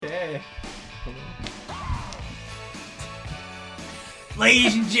Okay.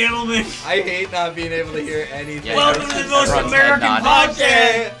 Ladies and gentlemen, I hate not being able to hear anything. Yeah, welcome to the most Everyone's American head nodding.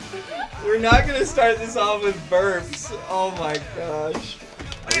 podcast. Okay. We're not gonna start this off with burps. Oh my gosh.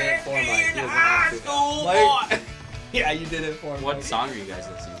 I did it for Mike. He doesn't have to. School Mike- boy. Yeah, you did it for me. What song are you guys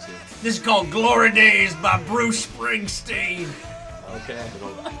listening to? This is called Glory Days by Bruce Springsteen. Okay.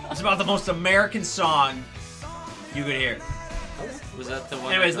 It's about the most American song you could hear. Was that the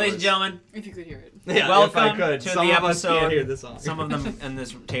one? Anyways, that ladies and goes- gentlemen, If you could hear it. Yeah, welcome if I could. to Some the of us episode. can't hear the song. Some of them in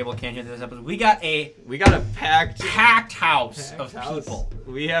this table can't hear this episode. We got a We got a packed house of house. people.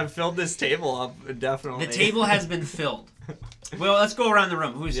 We have filled this table up, definitely. The table has been filled. Well, let's go around the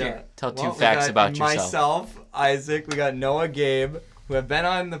room. Who's Yeah. here? Tell two Well, facts we got about yourself. Myself, Isaac. We got Noah, Gabe, who have been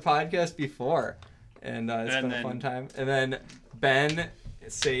on the podcast before, and it's And been a then- fun time. And then Ben,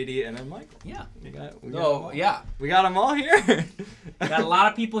 Sadie, and then Michael. Yeah. We got them Oh, all. yeah. We got them all here. Got a lot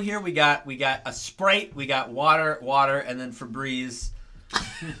of people here. We got a Sprite, we got water, and then Febreze.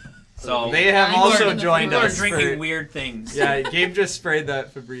 So They have People also are- joined people are us. drinking for- weird things. Yeah, Gabe just sprayed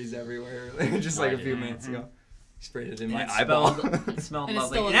that Febreze everywhere, just like a few didn't. minutes ago. He sprayed it in And my it eyeball. smelled And it's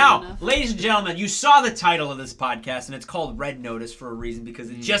lovely. still Now, enough. ladies and gentlemen, you saw the title of this podcast, and it's called Red Notice for a reason because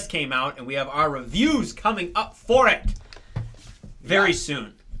Mm. it just came out, and we have our reviews coming up for it very Yeah.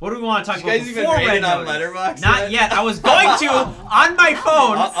 soon. What do we want to talk You guys about even before rate Red it on Notice? Letterboxd Not yet. I was going to on my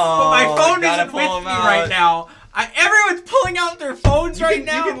phone, but my Uh-oh, phone gotta isn't with pull me 'em out. right now. Everyone's pulling out their phones You right can,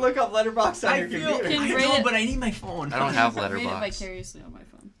 now. You can look up Letterboxd on I your feel, computer. I Can rate know, it- but I need my phone. I don't have Read it Letterboxd. vicariously on my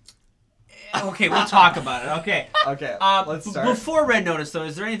phone. Okay, we'll talk about it. Okay. Okay, let's start. Before Red Notice, though,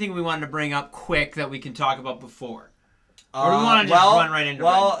 is there anything we wanted to bring up quick that we can talk about before? Or do we wanna just run right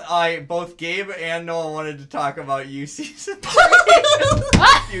into both Gabe and Noah wanted to talk about you season 3.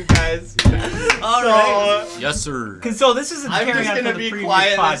 You guys. All right. Yes, sir. So this is a I'm carrying just on gonna from the be previous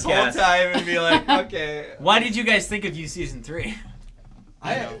quiet this whole podcast. time and be like, okay. Why did you guys think of you season 3?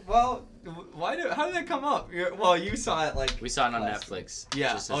 How did that come up? Well, you saw it like. We saw it on last Netflix.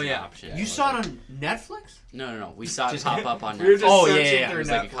 Yeah. Just as Oh, an yeah. option. You saw it on Netflix? No. We saw it Just- pop up on We were Netflix. just Oh, yeah, searching yeah. through It was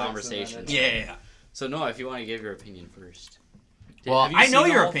like a Netflix and conversation. then Yeah. So Noah, if you want to give your opinion first. Well, Have you I know seen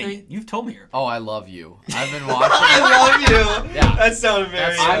the your whole opinion. thing? You've told me your opinion. Oh, I love you. I've been watching. I love you. Yeah. That sounded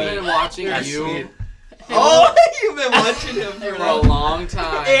very. I've been watching That's you sweet. Oh, you've been watching him for for a long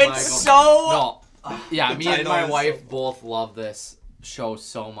time. It's Michael. so... No. Yeah, The me and title my is wife so- both love this show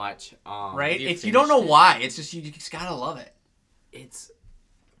so much. Right? you If you don't know finished it? why, it's just you just gotta love it. It's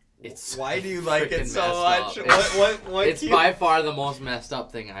Why do you like it freaking so messed much? up. What It's by far the most messed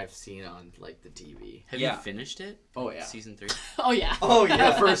up thing I've seen on like the TV. Have Yeah. you finished it? Oh yeah. Season 3? Oh, yeah. Oh The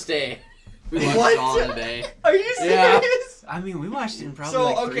yeah. first day. We watched What? it all in a day. Are you Yeah. serious? I mean, we watched it in probably So,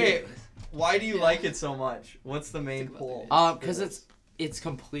 like 3 okay. days. Why do you like it so much? What's the main Think about pull? it. Because it's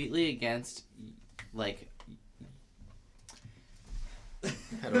completely against like.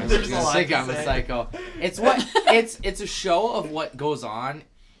 I'm There's just a gonna lot think to I'm a say. psycho. It's what it's a show of what goes on.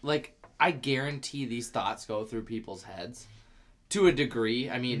 Like I guarantee these thoughts go through people's heads to a degree.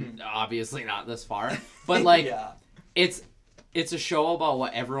 I mean, obviously not this far, but like yeah. it's a show about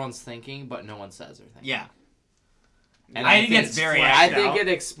what everyone's thinking, but no one says or thinks. Yeah. And I think it's very I acted think out. it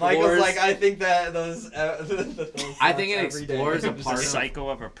explores. Michael's like, I think that those. those I think it thoughts every day. explores a He's part a of. psycho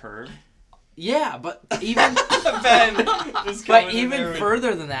of a perv. Yeah, but even Ben, just but coming in there even with-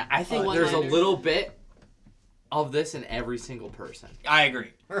 further than that, I think there's a One-liner. little bit of this in every single person. I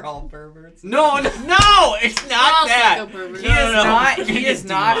agree. We're all perverts. No, no, No, it's not all that. psycho perverts. he No, is no, no. not. We're gonna He get is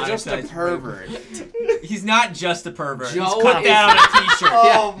not just a demonetized. pervert. He's not just a pervert. Joe He's put is- that on a t-shirt.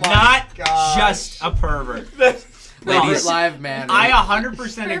 Oh my Not gosh. just a pervert. Pervert Ladies, live man. I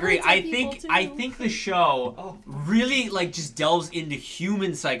 100% agree. Perverts are I people think too. I think the show Oh. really like just delves into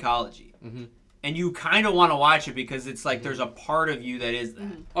human psychology. Mhm. And you kind of want to watch it because it's like there's a part of you that is that.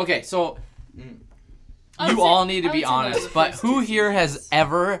 Okay, so I would you say- all need to I be would say those are honest, the but first who two here has seasons.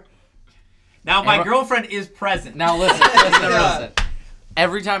 ever? Now my Emma- girlfriend is present. Now listen, Yeah. listen.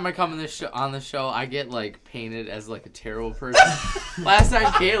 Every time I come on this show, I get like painted as like a terrible person. Last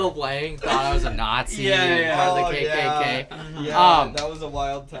time Caleb Lang thought I was a Nazi, Yeah. part of Oh, the KKK. Yeah, that was a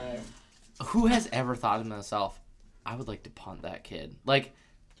wild time. Who has ever thought to himself, I would like to punt that kid? Like,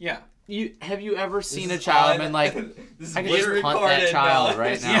 Yeah. have you ever seen a This is child on- and been like, this is I could being just punt that recorded, child no.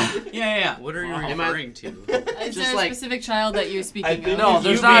 right now? Yeah. What are you Am I- referring to? Is Just there a like- specific child that you're speaking I of? think No, you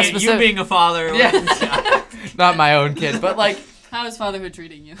there's not a being, specific. You being a father. Yeah. Not my own kid, but like How is fatherhood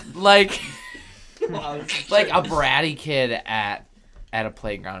treating you? like Wow, this is like a bratty kid at a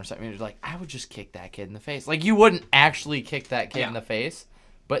playground or something. You're like, I would just kick that kid in the face. Like you wouldn't actually kick that kid in Yeah. the face,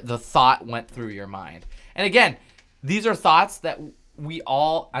 but the thought went through your mind. And again, these are thoughts that we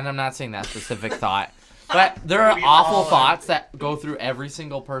all, and I'm not saying that specific thought, but there are awful thoughts that go through every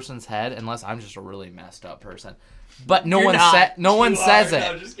single person's head, unless I'm just a really messed up person. But no one says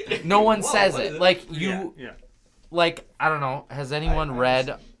it. No one says it. Like you, like I don't know. Has anyone read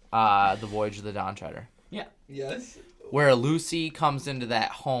The Voyage of the Dawn Treader? Yeah. Yes. Where Lucy comes into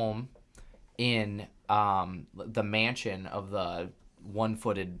that home in the mansion of the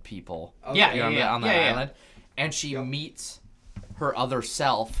one-footed people. Okay. Yeah. On that island, and she meets her other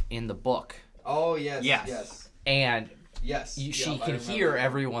self in the book. Oh yes. And Yes. she can hear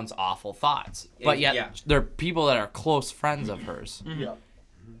everyone's awful thoughts, but yet they're people that are close friends of hers. Yeah.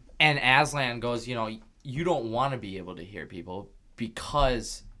 And Aslan goes, you don't want to be able to hear people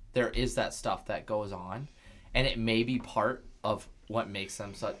because there is that stuff that goes on, and it may be part of what makes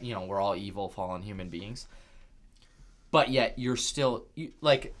them such. We're all evil, fallen human beings, but yet you're still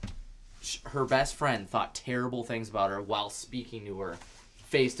her best friend thought terrible things about her while speaking to her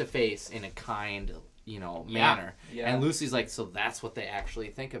face to face in a kind manner. Yeah. And Lucy's like, so that's what they actually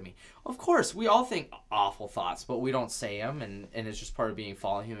think of me. Of course, we all think awful thoughts, but we don't say them, and it's just part of being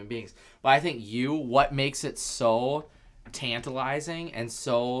fallen human beings. But I think what makes it so tantalizing and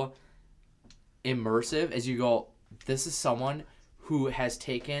so immersive is you go, this is someone who has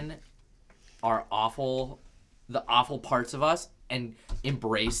taken the awful parts of us and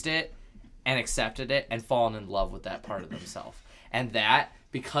embraced it and accepted it and fallen in love with that part of themselves. And that,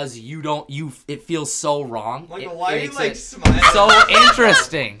 because it feels so wrong. Michael, why are you makes smiling? so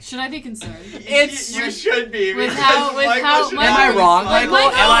interesting. Should I be concerned? You should be. With because how Michael should Am I be wrong, smiling.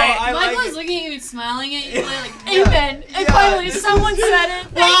 Michael? Michael's looking at you, smiling at you, like, amen. And finally, someone said it.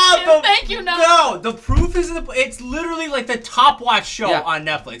 Thank you, No, the proof is it's literally like the top watch show on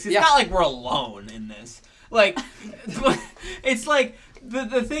Netflix. It's not like we're alone in this. Like, it's like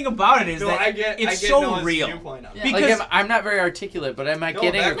the thing about it is it's so Noah's real. viewpoint on it. Because I'm not very articulate, but am I No,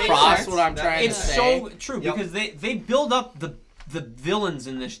 getting that makes across sense. what I'm That trying to it's say? so true because they build up the villains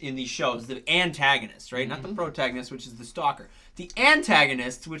in these shows, the antagonists, right? Not the protagonists, which is the stalker. The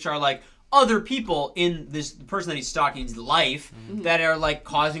antagonists, which are like other people in this person that he's stalking's life that are like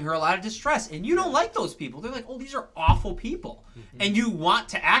causing her a lot of distress, and you don't like those people. They're like, oh, these are awful people, and you want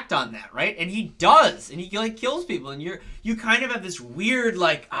to act on that, right? And he does, and he like kills people, and you kind of have this weird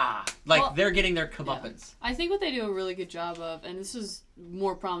they're getting their comeuppance. I think what they do a really good job of, and this is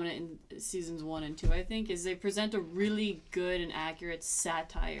more prominent in seasons 1 and 2, I think, is they present a really good and accurate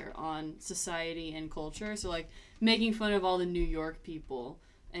satire on society and culture. So like making fun of all the New York people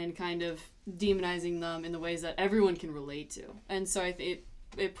and kind of demonizing them in the ways that everyone can relate to. And so I think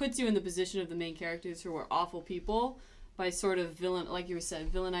it puts you in the position of the main characters who are awful people by sort of like you said,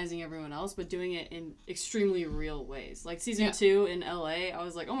 villainizing everyone else, but doing it in extremely real ways. Like season 2 in LA, I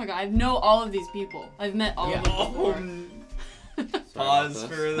was like, oh my god, I know all of these people. I've met all of them before. Pause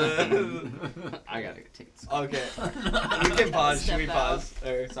for the. I gotta take this. Okay. We can pause. Should we Step pause?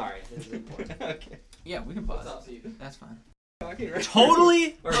 Or... Sorry, this is important. Okay. Yeah, we can pause. What's up, Steve? That's fine. Talking right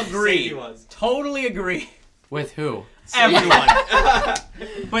Totally Or Sadie agree. was. Totally agree. With who? Everyone.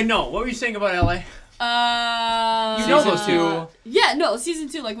 But no, what were you saying about LA? You know those two. Yeah, no, season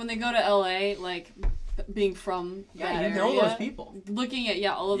 2, like when they go to LA, like being from that you know area, those people. looking at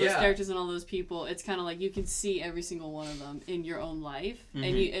all of those Yeah. characters and all those people, it's kind of like you can see every single one of them in your own life, and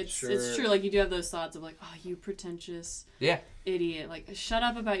it's Sure. true. Like you do have those thoughts of like, oh, you pretentious idiot, like shut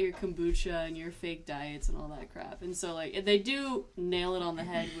up about your kombucha and your fake diets and all that crap. And so like they do nail it on the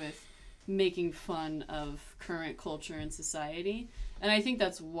head with making fun of current culture and society. And I think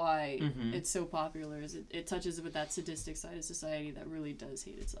that's why it's so popular, is it touches with that sadistic side of society that really does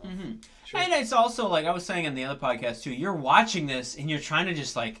hate itself. Sure. And it's also like I was saying on the other podcast too, you're watching this and you're trying to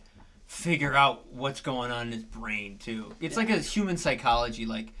just like figure out what's going on in his brain too. It's like a human psychology,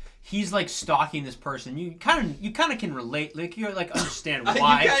 like he's like stalking this person. You kind of can relate, like you're like understand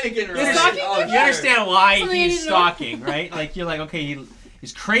why. You kind of can relate. You're stalking? Oh, You understand why Something I he's didn't know. stalking, right? Like you're like, okay,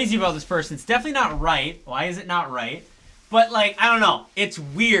 he's crazy about this person. It's definitely not right. Why is it not right? But like, I don't know. It's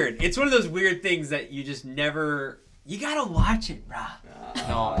weird. It's one of those weird things that you just never. You gotta watch it, brah.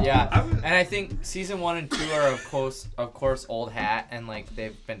 No, yeah, and I think season 1 and 2 are of course old hat, and like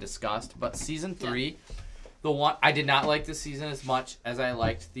they've been discussed. But season 3, the one I did not like this season as much as I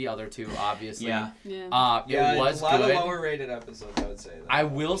liked the other two. Obviously, Yeah. it was a lot good. of lower rated episodes, I would say. Though. I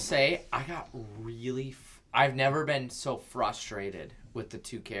will say I got really. I've never been so frustrated with the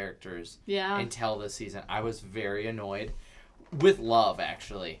two characters until this season. I was very annoyed with Love,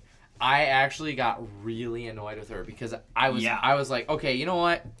 actually. I actually got really annoyed with her because I was like, okay, you know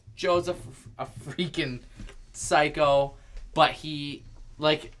what? Joe's a freaking psycho, but he's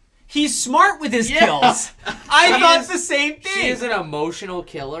He's smart with his Yeah. kills. I She thought is- the same thing. She is an emotional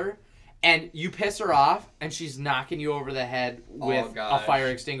killer, and you piss her off, and she's knocking you over the head with a gosh. fire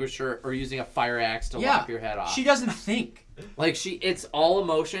extinguisher or using a fire axe to Yeah. lop your head off. She doesn't think. Like it's all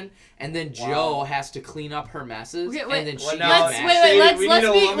emotion, and then Joe has to clean up her messes, Okay, wait. and then Well, she now- gets Let's mad. wait. We Let's need a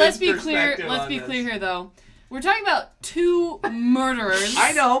let's woman's be clear. perspective Let's on be this. clear here, though. We're talking about two murderers.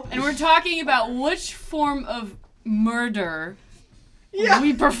 I know. And we're talking about which form of murder Yeah.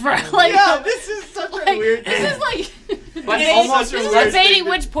 we prefer. Like, Yeah, this is such a like, weird this thing. is like. But It's almost such a This is weird debating thing to-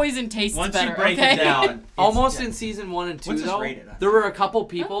 which poison tastes Once better. you break okay? it down, it's- Almost yeah. in season 1 and 2, What's this though, rated on? there were a couple I don't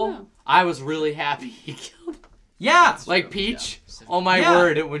people know. I was really happy he killed. Yeah. Like Peach. Oh my Yeah.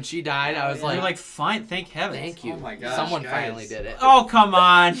 word! When she died, I was You're like, like, fine, thank heavens. "Thank you." Oh my gosh, Someone guys. finally did it. Oh, come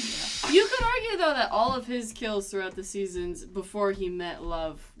on. You could argue though that all of his kills throughout the seasons before he met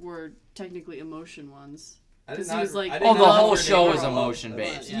Love were technically emotion ones. I did 'Cause he not- was like- I did Oh, not the whole know show her is name. emotion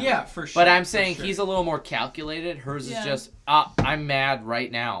based. Yeah, for sure. But I'm for saying sure. he's a little more calculated. Hers Yeah. is just, I'm mad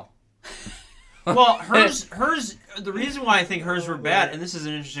right now. Well, hers. The reason why I think hers were bad, and this is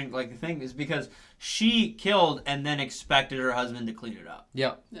an interesting thing, is because she killed and then expected her husband to clean it up.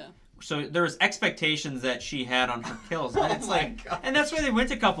 Yep. So there was expectations that she had on her kills, and it's Oh my like, God. and that's why they went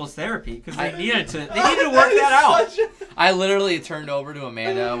to couples therapy because they needed to work that out. Such a- I literally turned over to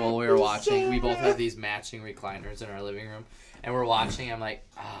Amanda while we were watching. We both have these matching recliners in our living room, and we're watching. I'm like,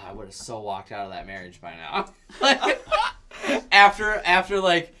 I would have so walked out of that marriage by now. Like, after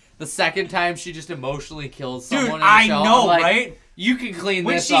like the second time she just emotionally kills someone. Dude, in the I show, know, I'm like, right? You can clean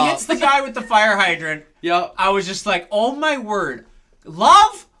When this she up. hits the guy with the fire hydrant, Yep. I was just like, oh my word,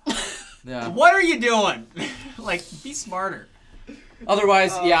 Love, Yeah. what are you doing? Like, be smarter.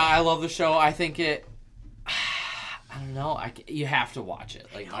 Otherwise, yeah, I love the show. I think it. I don't know. You have to watch it,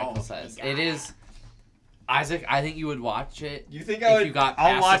 like Michael says. It is. Isaac, I think you would watch it You think if I would? you got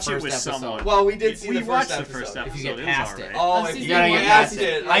I'll past watch the it first with episode. someone. Well, we did see We the watched first the first episode. episode. If you get It was past it. alright. Oh, That's if season you gotta one. get watched past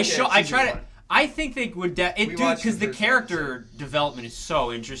it. I okay. try to. I think they would. We Dude, watched because the the first character development is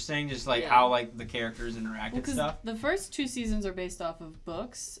so interesting. Just like Yeah. how like the characters interact and Because stuff. the first two seasons are based off of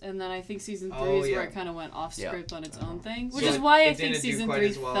books, and then I think season 3 Oh, is yeah. where it kind of went off Yeah. script on its own thing, which So is why I it think didn't do season quite 3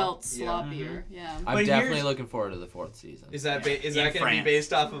 as well. felt Yeah. sloppier. Yeah. I'm But definitely here's- looking forward to the 4th season. Is that going to be France.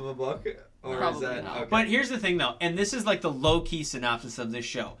 based off of a book, or Probably is that? not. Okay. But here's the thing, though, and this is like the low-key synopsis of this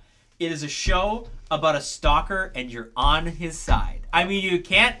show. It is a show about a stalker, and you're on his side. I mean, you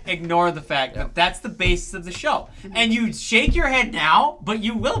can't ignore the fact that that's the basis of the show. And you shake your head now, but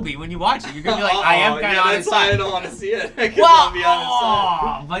you will be when you watch it. You're gonna be like, I am kind of on his That's why I side. don't want to see it. I Well, I'll be on his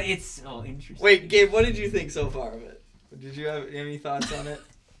side. but it's so interesting. Wait, Gabe, what did you think so far of it? Did you have any thoughts on it?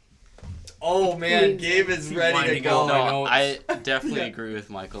 Oh man, Please. Gabe is He's ready wanting to to go. go. No, I definitely Yeah. agree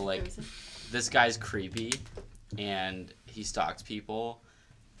with Michael. Like, this guy's creepy, and he stalks people,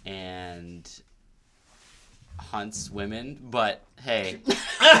 and hunts women. But hey,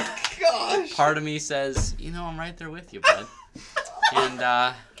 Gosh, part of me says, I'm right there with you, bud. And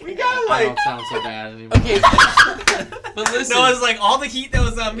we got I like. don't sound so bad anymore. okay, but listen, No, it's like all the heat that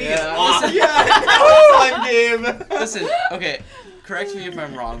was on me is Yeah. off. Yeah, I know, it's on Gabe. listen. Okay, correct me if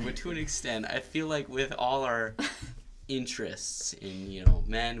I'm wrong, but to an extent, I feel like with all our interests in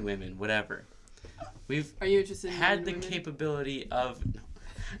men, women, whatever, we've Are you interested in had the women? capability of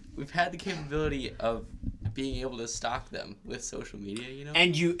being able to stalk them with social media,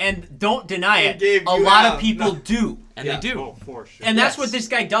 And don't deny it. Gabe, a you lot have. of people do. and Yeah. they do. Oh, for sure. And that's Yes. what this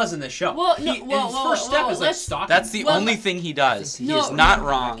guy does in the show. Well, He- no, his whoa, first step is like let's- stalking. That's the Well, only thing he does. He No, is not no.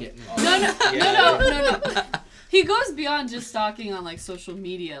 wrong. No. He goes beyond just stalking on like social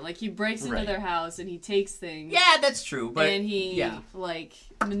media. Like he breaks into Right. their house and he takes things. Yeah, that's true. But and he yeah. like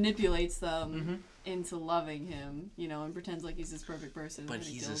manipulates them into loving him, and pretends like he's this perfect person. But and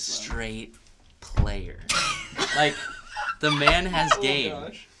he he's a kills them. straight player. Like, the man has game.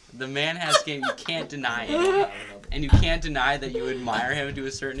 gosh. The man has game. You can't deny it. And you can't deny that you admire him to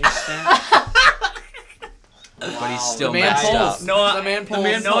a certain extent. But he's still The man messed pulls. up. Noah, The man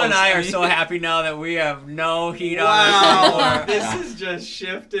pulls. Noah and I are so happy now that we have no heat on us Wow, anymore. this has just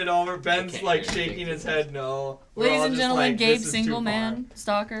shifted over. Ben's Okay, like you're shaking his head no. We're Ladies all and just gentlemen, like, Gabe, this is single too man,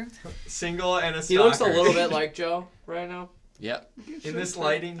 stalker. far. Single and a He looks a stalker. little bit like Joe right now. Yep. in this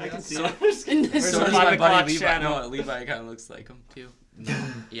lighting. I can yes. see So it. I'm just gonna In this So does 5 my o'clock buddy Levi. shadow. No, Levi kind of looks like him, too.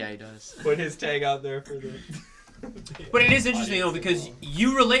 Yeah, he does. put his tag out there for the. But it is interesting though because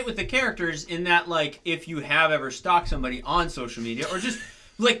you relate with the characters in that like if you have ever stalked somebody on social media or just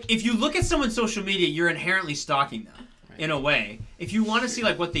like if you look at someone's social media, you're inherently stalking them. in a way. If you want to see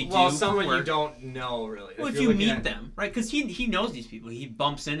like what they do, Well, for someone you work- don't know really. Well, if you're you looking meet at- them, right? Because he knows these people. He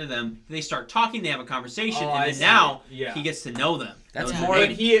bumps into them. They start talking. They have a conversation, Oh, I and then see. now Yeah. he gets to know them. That's Knows more- their But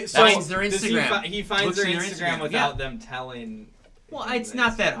name. he so finds their does Instagram. He finds Looks their in their Instagram Instagram, without yeah. them telling. Well, him it's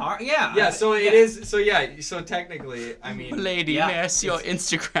not that hard. Yeah. Yeah, so it is. So yeah, so technically, I mean. Lady, Yeah. may I see your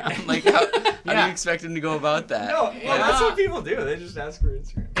Instagram? Like, how do Yeah. you expect him to go about that? No, well, Yeah. that's what people do. They just ask for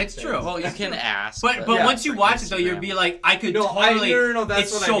Instagram. It's true. Well, you can ask. But Yeah, once you for watch it though, you'll Instagram. be like, I could No, totally. no, that's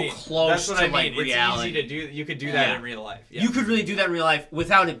it's what so I mean. close That's what to I mean. like It's reality. easy to do. You could do that Yeah. in real life. Yeah. You could really do that in real life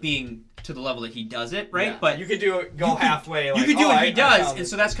without it being to the level that he does it, right? Yeah. But you could do it. Go you could- halfway. you Like, could do oh, what I he does, found and it.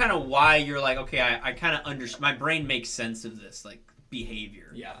 so that's kind of why you're like, okay, I kind of understand. My brain makes sense of this like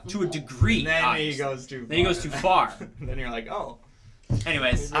behavior, Yeah. to a degree. And then he obviously. goes too. Then he goes too far. Then you're like, oh.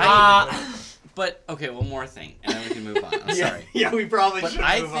 Anyways, But okay, one more thing, and then we can move on. I'm Yeah, sorry. yeah, we probably But should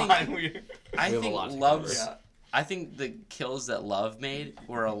I move think- on. I have a think lot to Love's. Yeah. I think the kills that Love made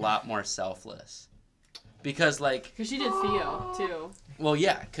were a lot more selfless, because like, Because she did Theo too. well,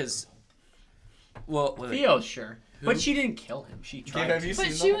 yeah, because, well, wait, Theo, sure, Who? but she didn't kill him. She tried. have you to. But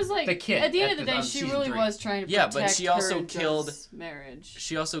seen she them? was like, The kid at the end at of the the- day, she season really 3. was trying to Yeah, protect but she her also and killed- Joe's marriage.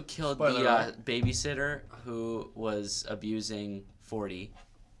 she also killed Spoiler the alert. babysitter who was abusing 40.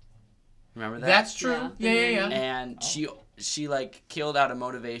 Remember that? That's true. Yeah. Yeah. And she like killed out of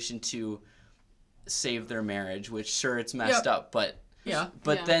motivation to save their marriage, which sure it's messed up, but Yeah.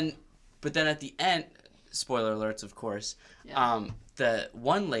 but Yeah. then at the end, spoiler alerts of course, Yeah. the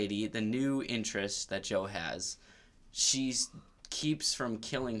one lady, the new interest that Joe has, she keeps from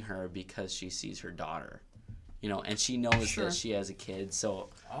killing her because she sees her daughter, you know, and she knows Sure. that she has a kid, so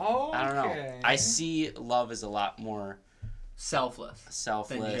Oh, I don't know. I see Love as a lot more Selfless.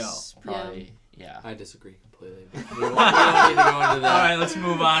 selfless, Joe. probably. Yeah. I disagree completely. We don't need to go into All that. right, let's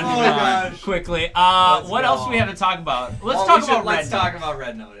move on. Oh my gosh. Quickly. Let's what go. else do we have to talk about? Let's Well, talk we should- about Let's Red. talk about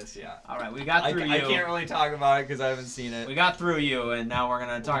Red Notice. Yeah. All right, we got I through you. can't really talk about it because I haven't seen it. We got through you, and now we're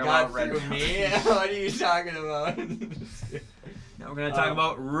gonna talk You got about Red. through me. What are you talking about? Now we're gonna talk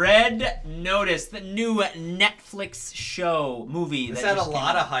about Red Notice, the new Netflix show movie. This that had a just came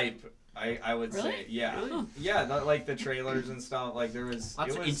lot of out. hype. I would Really? say, yeah, Really? yeah, like the trailers and stuff. Like there was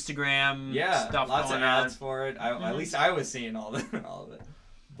Lots it of was, Instagram yeah, stuff lots going of on. ads for it. At Mhm. least I was seeing all of it.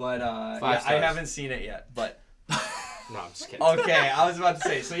 But yeah, 5 I stars. haven't seen it yet. But No, I'm just kidding. okay, I was about to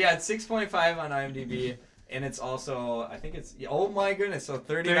say. So yeah, it's 6.5 on IMDb, and it's also I think it's oh my goodness, so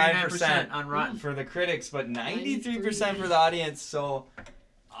 39% on Rotten. for the critics, but 93% for the audience. So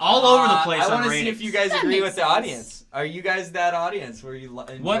All over the place I on want to see ratings. if you guys That agree makes with the sense. audience. Are you guys that audience where you?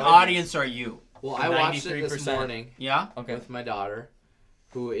 What audience are you? Well, I watched it this 93%. morning Yeah. Okay. with my daughter,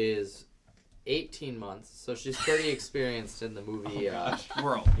 who is 18 months, so she's pretty experienced in the movie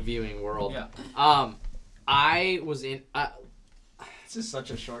World. viewing world. Yeah. I was This is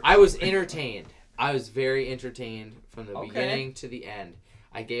such a short. I was entertained. I was very entertained from the Okay. beginning to the end.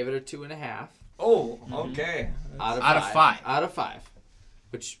 I gave it a 2.5 Oh, Mhm. okay. out of Out of 5. Out of 5,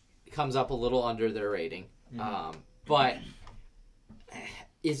 which comes up a little under their rating. Mhm. But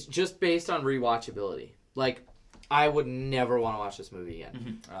it's just based on rewatchability. Like, I would never want to watch this movie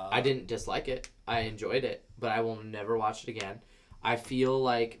again. I didn't dislike it. I enjoyed it, but I will never watch it again. I feel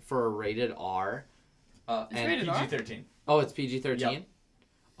like for a rated R, It's and rated R? PG-13. oh, it's PG-13. Yep.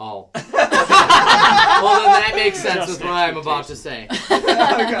 Oh, well then that makes sense Just with what I'm about to say. Oh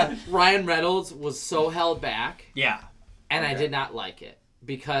god. Ryan Reynolds was so held back, Yeah. and I Okay. did not like it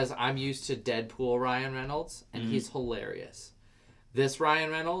because I'm used to Deadpool Ryan Reynolds, and Mhm. he's hilarious. This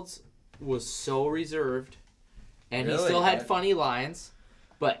Ryan Reynolds was so reserved, and he Really? still had funny lines,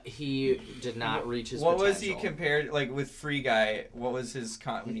 but he did not reach his What potential. was he compared like with Free Guy? What was his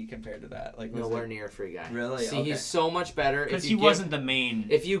when he compared to that? Like was Nowhere it, near Free Guy. Really? See, Okay. he's so much better. Because if he you wasn't the main.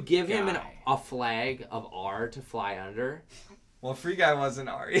 If you give him guy. a flag of R to fly under, Well, Free Guy wasn't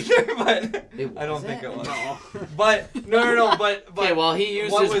R either, but It I don't wasn't? think it was. No. But no, but okay, well he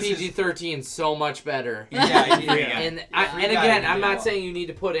used what his was his- PG-13 so much better. yeah, Free Guy. And Free and Guy again, did I'm a not lot. saying you need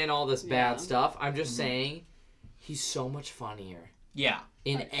to put in all this bad Yeah. stuff. I'm just Mhm. saying he's so much funnier Yeah.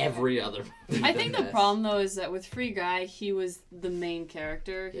 in every other movie. I think the than this. problem though is that with Free Guy, he was the main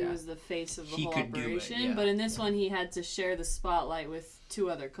character. He Yeah. was the face of the He whole could do it, operation. yeah. But in this one, he had to share the spotlight with 2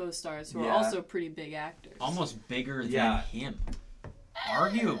 other co-stars who Yeah. are also pretty big actors. Almost bigger than Yeah. him.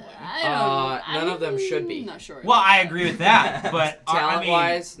 Arguably. I don't, None of them should be. I'm not sure. Well, I agree with that, but I Talent mean,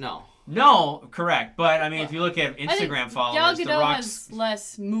 wise, no. no, correct. But I mean, if you look at Instagram Gal followers, The Gadot Rock's. has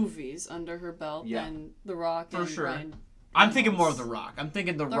less movies under her belt Yeah. than The Rock For and sure. Ryan. I'm thinking more of The Rock. I'm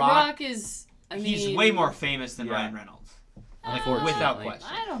thinking The The Rock. Rock is. I He's mean, way more famous than Yeah. Ryan Reynolds. Like, Unfortunately. without question.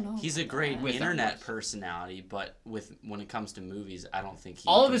 I don't know. He's a great Without internet question. personality, but when it comes to movies, I don't think he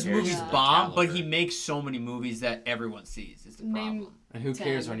All of his compares movies to the bomb, but caliber. he makes so many movies that everyone sees. Is the problem. Name. And who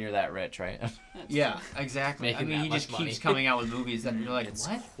cares 10. when you're that rich, right? That's Yeah, exactly. I Making mean, that he just much money. keeps coming out with movies that you're like, It's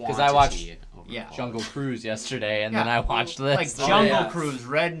what? 'Cause I watched quantity over Yeah. quality. Jungle Cruise yesterday, and Yeah. then I watched this. Like Oh, Jungle yeah. Cruise,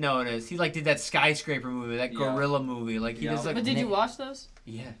 Red Notice. He like did that skyscraper movie, that Yeah. gorilla movie. Like he Yeah. does like. But did you watch those?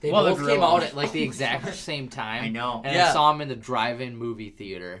 Yeah. They Well, the both came gorilla out one. at like the exact same time. I know. And Yeah. I saw them in the drive-in movie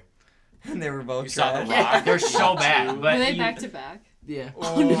theater. And they were both You saw The trash. Rock. They're so bad. But Were they you- back to back? Yeah.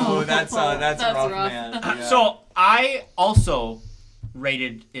 Oh, no. that's rough, That's rough. man. Yeah. So I also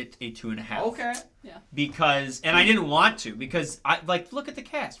rated it a 2.5. okay. Because and I didn't want to because I like look at the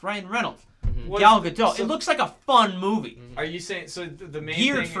cast: Ryan Reynolds, What- Gal Gadot. so- It looks like a fun movie, Are you saying so? The main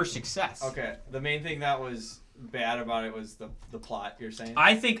geared thing, for success. Okay, the main thing that was bad about it was the plot. You're saying?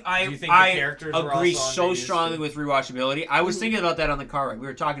 I think Do you think the I characters were agree also so unused strongly to- with rewatchability. I was thinking about that on the car ride. We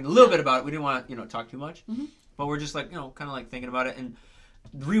were talking a little bit about it. We didn't want to talk too much, but we're just like kind of like thinking about it and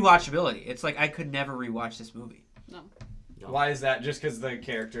rewatchability. It's like I could never rewatch this movie. Why is that? Just because the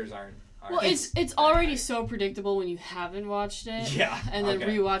characters aren't. Well, it's already so predictable when you haven't watched it. Yeah, And then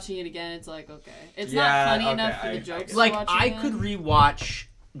okay. rewatching it again, it's like, okay. It's Yeah, not funny okay, enough for I the get jokes. it. to Like watch I again. could rewatch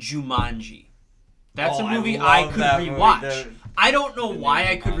Jumanji. That's Oh, a movie love I could that movie. rewatch. I don't know the why new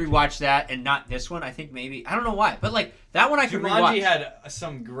I could Jumanji. rewatch that and not this one. I think maybe I don't know why, but like that one I could Jumanji rewatch. had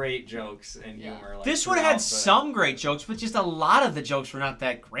some great jokes and Yeah. humor. Like, This one throughout, had but- some great jokes, but just a lot of the jokes were not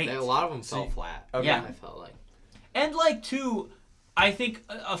that great. A lot of them So fell you- flat. Okay. Yeah. I felt like. And like too, I think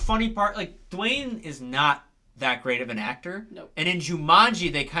a funny part, like Dwayne is not that great of an actor. Nope. And in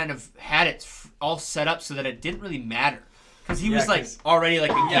Jumanji, they kind of had it all set up so that it didn't really matter because he Yeah, was like 'cause- already like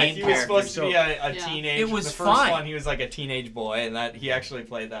a Yeah, main he was character. supposed to so- be a Yeah. teenage. It was the first fine. one. He was like a teenage boy, and that he actually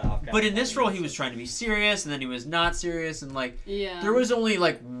played that off. but in this role, he was trying to be serious, and then he was not serious, and like Yeah. there was only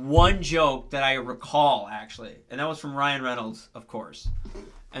like one joke that I recall actually, and that was from Ryan Reynolds, of course,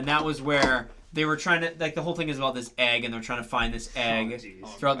 and that was where they were trying to like the whole thing is about this egg, and they're trying to find this egg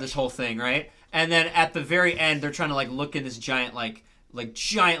throughout this whole thing, right? And then at the very end, they're trying to like look in this giant like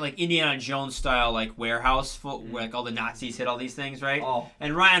Indiana Jones style like warehouse full, where like all the Nazis hid all these things, right? Oh.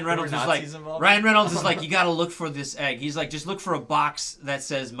 And Ryan There were Reynolds is Nazis like involved? Ryan Reynolds is like you got to look for this egg. He's like just look for a box that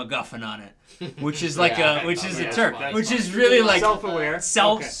says MacGuffin on it, which is like Yeah, which is yeah, a term, that's which fine. is really like Self-aware.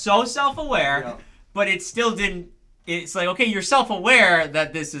 Okay. so self-aware, Yeah. but it still didn't. It's like okay, you're self-aware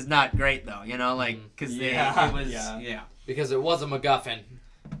that this is not great though, like because Yeah, it was yeah. Because it was a MacGuffin.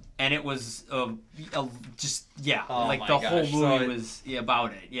 and it was just Oh like my the gosh, whole so movie was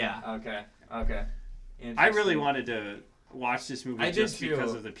about it, yeah. Okay. I really wanted to watch this movie I did just too.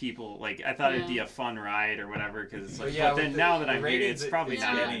 because of the people. Like, I thought it'd be Yeah. a fun ride or whatever. Because it's But like, yeah, but then with now the that I'm here, ratings, it's probably it's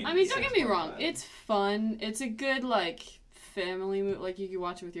not. getting- I mean, don't get me wrong. 6.5. It's fun. It's a good like family movie. Like you could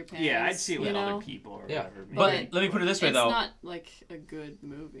watch it with your parents. Yeah, I'd see it with you know? other people or Yeah. whatever. But maybe. let me put it this way It's though. not like a good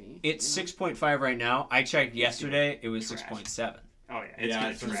movie. It's you know? 6.5 right now. I checked yesterday, it was Trash. 6.7. Oh yeah, it's Yeah, gonna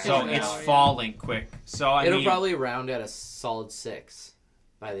it's trash. So Yeah. it's Yeah. falling quick. So I It'll mean, probably round at a solid 6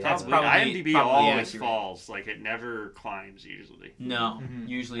 by the That's end of it. probably- IMDb probably always accurate. falls. Like it never climbs usually. no, Mhm.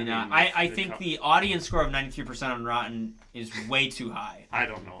 usually I not. mean, I the think couple- the audience score of 93% on Rotten is way too high. I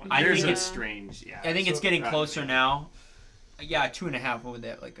don't know. I There's think a it's- strange. Yeah. I think it's So- getting uh, closer now. Yeah, 2.5. What would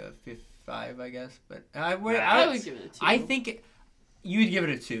that like a 5, I guess? But I I would give it a 2. I think you'd give it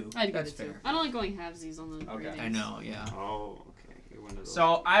a 2. I'd give That's it a 2. fair. I don't like going halvesies on the Okay. ratings. I know, yeah. Oh, okay. You're one of those.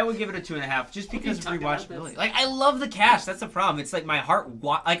 So I would give it a 2.5 just because of talk about rewatchability. this. Like I love the cast. That's the problem. It's like my heart.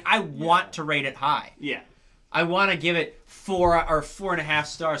 I want to rate it high. yeah. I want to give it 4 or 4.5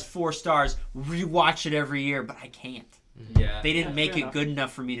 stars, 4 stars. Rewatch it every year, but I can't. Yeah. They didn't Yeah, make fair it enough. good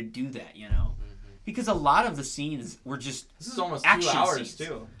enough for me to do that. Because a lot of the scenes were just This is almost action 2 hours scenes.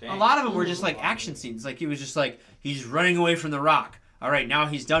 too. A Dang. lot of them were just like action scenes. Like he was just like he's running away from the rock. All right, now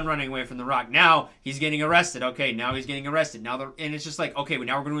he's done running away from the rock. Now he's getting arrested. Okay, now he's getting arrested. And it's just like okay,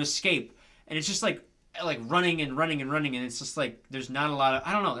 now we're going to escape. And it's just like running and running and running. And it's just like there's not a lot of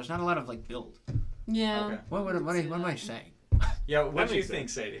I don't know. There's not a lot of like build. Yeah. Okay. What am I saying? Yeah. What do you makes think,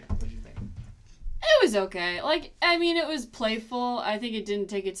 Sadie? What do you think? It was okay. Like, I mean, it was playful. I think it didn't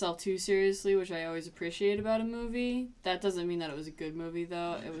take itself too seriously, which I always appreciate about a movie. That doesn't mean that it was a good movie,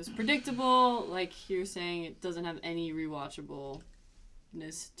 though. It was predictable. Like you're saying, it doesn't have any rewatchableness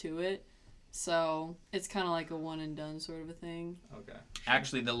to it. So it's kind of like a one and done sort of a thing. Okay.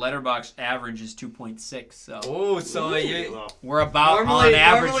 Actually, the Letterboxd average is 2.6, so Oh, so you. we're about on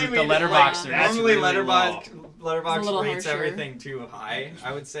average with the Letterboxders. That's Normally, really Letterboxd It's a Letterboxd little rates harsher. everything too high.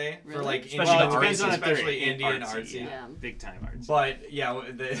 I would say for Really? like Especially indie the artsy, artsy. especially If indie they're and artsy, artsy. Yeah. Big time arts. But yeah,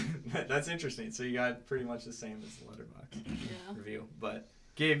 that's interesting. So you got pretty much the same as the Letterboxd Yeah. review. But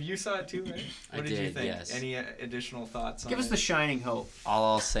Gabe, you saw it too, right? I What did you did, think? yes. Any additional thoughts? Give on us the it? shining hope.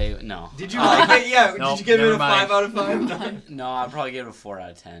 All I'll say, no. Did you like it? Yeah. Nope, Did you give it never a mind. 5 out of 5? No, I'll probably give it a 4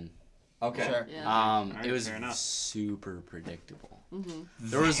 out of 10. Okay. Sure. Yeah. Alright, It was fair enough. super predictable. Mm-hmm.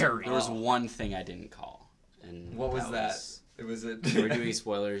 There was Very. one thing I didn't call, and What was that? It was it. We're doing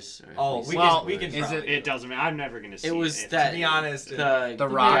spoilers. or Oh, at least we Well, can. We can. is try. it- It doesn't matter. I'm never gonna see it. It was It's- that. To be honest, the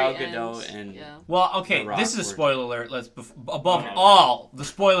Rock. Gal Gadot End, and yeah. Well, okay, The Rock this is a were- spoiler alert. Let's above Okay. all, the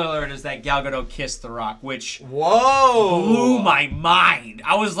spoiler alert is that Gal Gadot kissed The Rock, which Whoa! blew my mind.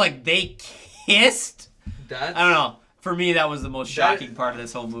 I was like, they kissed? That's, I don't know. For me, that was the most That- shocking part of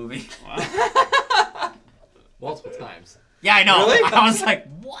this whole movie. Wow. Multiple times. Yeah, I know. Really? I was like,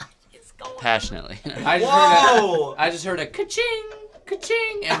 what is going on? passionately. Whoa! I just heard a ka-ching,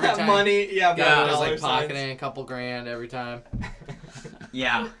 ka-ching every time. Money, yeah, Yeah, I was dollar like signs. pocketing a couple grand every time.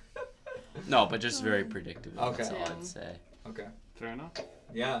 Yeah. No, but just very predictable. Okay. That's all Yeah. I'd say. Okay. Fair enough.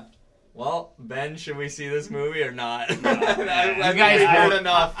 Yeah. Well, Ben, should we see this movie or not? No. I You think guys we've heard vote-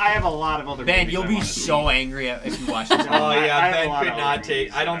 enough. I have a lot of other Ben, movies you'll I be wanna so see. angry if you watch this Oh movie. I yeah, have a Ben lot could of not other take.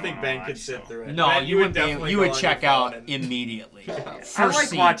 movies I don't that I think wanna Ben could watch, sit so. through it. No, Ben, you would definitely you go would on check your out phone and- immediately. I First like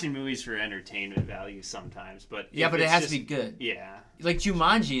scene. watching movies for entertainment value sometimes, but Yeah, if but it it's has just- to be good. Yeah, Like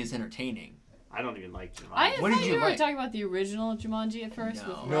Jumanji is entertaining. I don't even like Jumanji. I What thought did you you were like? talking about the original Jumanji at first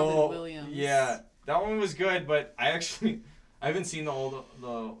No. with No. Robin Williams. Yeah, that one was good, but I haven't seen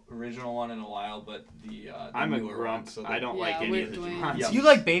the original one in a while, but the I'm a newer grump. one, so I don't like Yeah, any of with the Dwayne. Jumanji. Yeah. You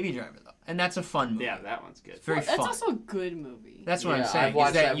like Baby Driver though, and that's a fun movie. Yeah, that one's good. It's very Well, that's fun. also a good movie. That's what I'm Yeah, saying. I've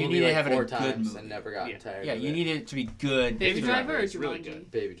watched Is that you movie need to like have it 4 a good times movie. and never gotten Yeah. tired Yeah, of you it. need it to be good. Baby Baby Driver Driver or is really Jumanji?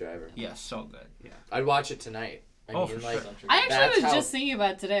 good. Baby Driver. Yeah, so good. I'd watch it tonight. I Oh, mean, for like, sure. I actually That's was how- just thinking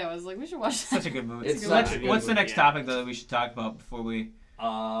about it today. I was like, we should watch Such that. a good movie. It's such a good What's the movie, next yeah. topic though that we should talk about before we? Get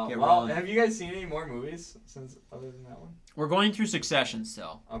well, rolling. have you guys seen any more movies since other than that one? We're going through Succession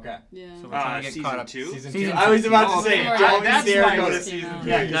still, Okay. Yeah. so we're trying to get Season caught up. 2? Season Season 2. I was about Oh, to say, okay. don't That's dare why go it to just season came out.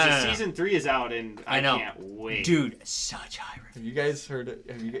 3. Yeah, because No, no, no. season 3 is out and I I know. can't wait. Dude, such high reviews. Have you guys heard it?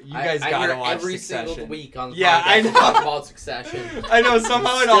 You I guys hear gotta watch every Succession. single week on the Yeah, podcast I know. talk about Succession. I know,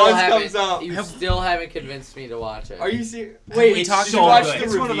 somehow it Still always haven't- comes out. You still haven't convinced me to watch it. Are you serious? we Wait, did talked you so watch good. the It's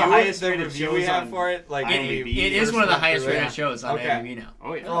review? one of the highest the rated review we shows have on for it? Like, IMDb. It is first one of the look highest through it. rated shows on Okay. IMDb now.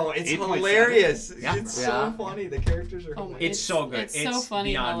 Oh yeah. Bro, it's 8.7. hilarious. Yeah. It's so Yeah. funny. The characters are Oh my, hilarious. It's so good. It's so It's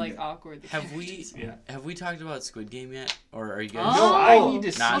funny how beyond like good. awkward. The Have we characters are. Yeah. have we talked about Squid Game yet, or are you guys? Oh. No, I need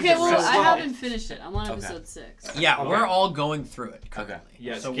to see Not Okay, the well, rest I of it. haven't finished it. I'm on Okay. episode 6. Yeah, Okay. we're all going through it currently.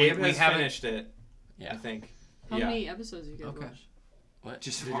 Yes, so Gabe we has haven't. finished it, I Yeah. think. How yeah. many episodes you guys Okay. watch? What?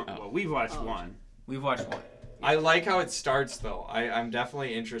 Just Did- one. oh. Well, we've watched Oh. one. We've watched one. I like how it starts, though. I'm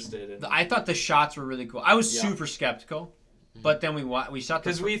definitely interested in I thought the shots were really cool. I was Yeah. super skeptical, but then we shot the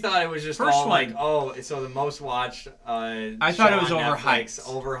because we thought it was just First all like, one. oh, so the most watched. I thought show it was on overhyped. Netflix,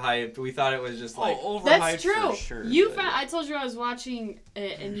 overhyped. We thought it was just like, overhyped That's true. for sure, You but- found. I told you I was watching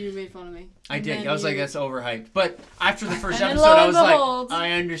it, and you made fun of me. I And did. then I was like, you- that's overhyped. But after the first And then episode, lo I and was behold. like,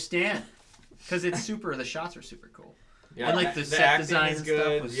 I understand, because it's super. The shots are super cool. yeah, and like the set acting design is and stuff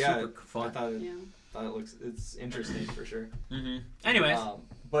good. was yeah, super I fun. Yeah. thought it looks. It's interesting for sure. Mm-hmm. Anyways,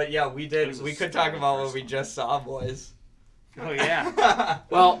 But yeah, we It did. was a We could story talk about what first we one. just saw, boys. Oh yeah.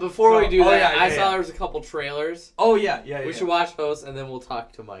 Well, before we So- do oh, that, yeah, I yeah, saw yeah. there was a couple trailers. Oh yeah, yeah. We should watch those, and then we'll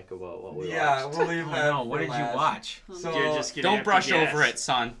talk to Mike about what we Yeah, watched. we'll leave oh that. no, what for did you last. watch? So You're just gonna Don't have to brush guess. over it,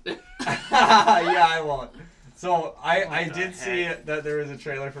 son. yeah, I won't. So I What the did see heck? that there was a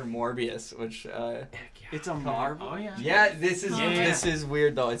trailer for Morbius, which It's a Marvel. Oh yeah. yeah, this is Yeah. this is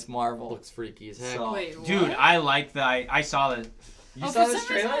weird though. It's Marvel. Looks freaky as heck. So- Wait, Dude, what? I like that. I saw that. You Oh, saw for this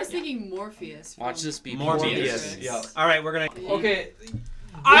some reason trailer? I was thinking Morpheus. Watch from- this be Morbius. Yeah. All right, we're gonna. Yeah. Okay.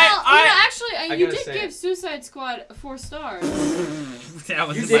 Well, actually, I you gotta did say give it. Suicide Squad 4 stars. That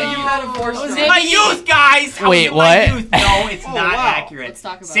was You my did So- give that a 4 was stars. it- my youth, guys. That Wait, was my what? youth. No, it's Oh, not wow. accurate. Let's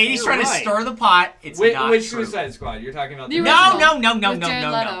talk about Sadie's that. trying to Right. stir the pot. It's not Which true. Suicide Squad? You're talking about The No, original. no, no, no, With no, Jared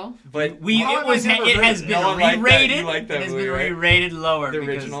no, no. Leto. But We how it have was I never it heard has of been No one liked that. re-rated. You like that It has movie, been right? re-rated lower The because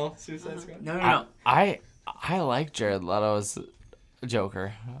original Suicide Squad. no. I like Jared Leto's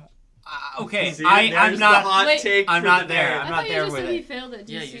Joker. Okay, See, I'm there's not. the hot Wait, take I'm for not the there. day. I'm I not thought you there just with said he it. failed at DC.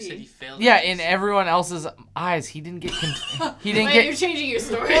 Yeah, you said he failed. Yeah, at in DC. everyone else's eyes, he didn't get he didn't Wait, you're get changing your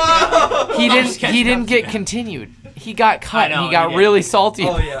story. he just didn't catching he didn't up get to you. continued. He got cut know, and he he got did. really salty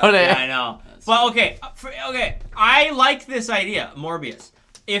Oh, yeah. about it. Yeah, I know. But okay, okay. I like this idea, Morbius.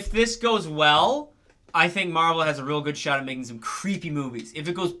 If this goes well, I think Marvel has a real good shot at making some creepy movies. If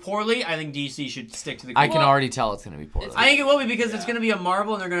it goes poorly, I think DC should stick to the. I can Well, already tell it's gonna be poorly. I think it will be because it's Yeah. going to be a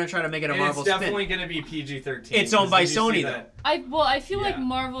Marvel, and they're going to try to make it a And Marvel it's spin. definitely going to be PG-13. It's owned by 'cause did you Sony, see though. that? I feel like Yeah.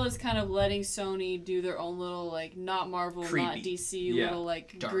 Marvel is kind of letting Sony do their own little like not Marvel, Creepy. not DC, Yeah. little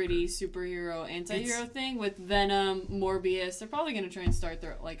like Darker. gritty superhero anti-hero It's- thing with Venom, Morbius. They're probably gonna try and start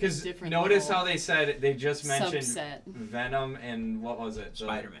their like a Because different. notice little how they said they just mentioned subset. Venom and what was it?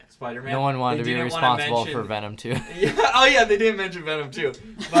 Spider-Man. Spider-Man. No one wanted They to be didn't wanna responsible mention- for Venom too. Yeah. Oh yeah, they didn't mention Venom too.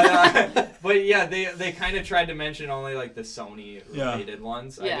 But but yeah, they kind of tried to mention only like the Sony related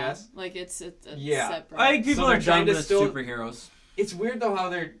ones. I Yeah, guess. like it's Yeah. separate. I think people So are they're trying done to with still- superheroes. It's weird though how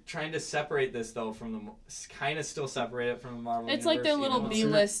they're trying to separate this though from the kind of still separate it from the Marvel. It's like their universe, little you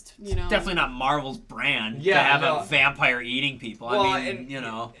know? B-list, you know. Definitely not Marvel's brand to Yeah, have no. a vampire eating people. Well, I mean, and- you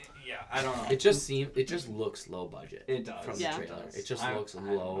know. Yeah, I don't know. It just looks low budget. It does. From the Yeah. trailer. does. It just I- looks I don't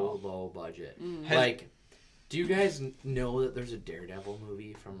know. low budget. Mm. Has- Like, do you guys know that there's a Daredevil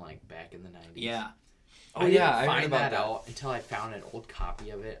movie from like back in the 90s? Yeah. Oh, I yeah, didn't I heard find about that that. out until I found an old copy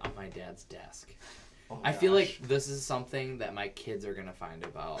of it on my dad's desk. Oh, I feel gosh. like this is something that my kids are gonna find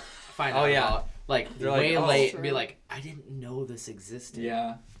Oh, out yeah. about like They're like, way oh, late and be sure. like, I didn't know this existed.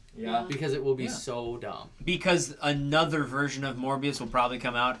 Yeah. Yeah. Because it will be Yeah. so dumb. Because another version of Morbius will probably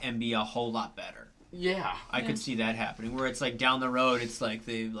come out and be a whole lot better. Yeah. I Yeah. could see that happening. Where it's like down the road, it's like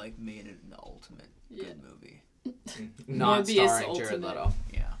they like made it the ultimate Yeah. good movie. Not Morbius starring Jared Ultimate. Leto.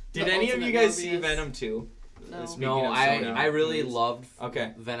 Yeah. Did The any of you ultimate guys see Morbius. Venom 2? No. Speaking No, of I Sony really movies. loved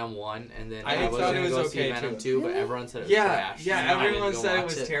Okay. Venom 1, and then I I was thought gonna it was go okay, see Venom too. 2, but everyone said it was Yeah, trash. yeah. so I didn't Everyone go said it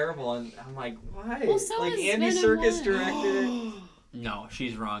watch was terrible, and I'm like, why? Well, so like is Andy Venom Serkis 1. directed. No,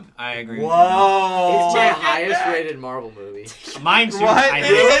 she's wrong. I agree. with Whoa! It's my highest rated Marvel movie. you. Mine too. What? I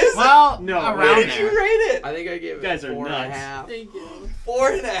It know. is? Well, No, around Where did you there. rate it? I think I gave it You guys are 4.5. Thank you.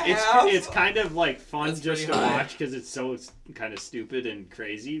 4.5. It's kind of like fun That's just to pretty high. watch because it's so kind of stupid and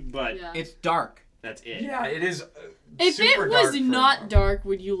crazy, but Yeah. It's dark. that's it. Yeah, it is. If super it dark was for not Marvel. dark,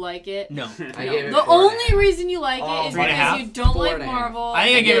 would you like it? No. I gave it The 4.5. only reason you like Oh, it is 3.5? because you don't like 4.5. Marvel. I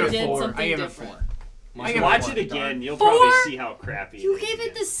think I and gave they it a did 4. something I gave it a different. 4. My I give it Watch a it 4. again, you'll 4? probably see how crappy You it is gave it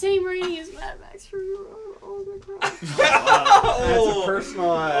again. the same rating as Mad Max Fury Road. Oh my god. That's a personal.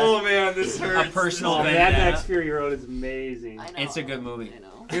 Oh man, this hurts. A personal Mad vendetta. Max Fury Road is amazing. I know. It's a good movie. I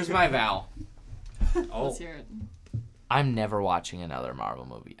know. Here's my vow. Oh. Let's hear it. I'm never watching another Marvel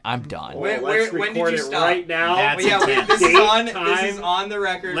movie. I'm done. Wait, Let's when did record you it stop? right now. That's But yeah, intense. this is Date, on. This time. is on the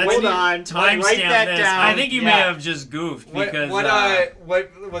record. Let's When Hold did- on. Timestamp Write that this. down. I think you may Yeah. have just goofed What because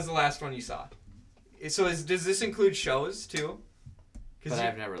what was the last one you saw? So does this include shows too? But Because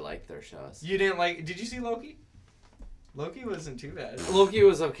I've never liked their shows. you didn't like. Did you see Loki? Loki wasn't too bad. Loki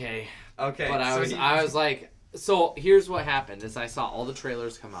was okay, Okay, but so I was like, so here's what happened: is I saw all the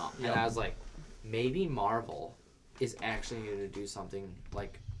trailers come out, Yep. and I was like, maybe Marvel is actually going to do something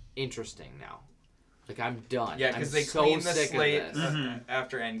like interesting now. Like I'm done. Yeah, I'm because they so cleaned the sick slate of this. Mhm.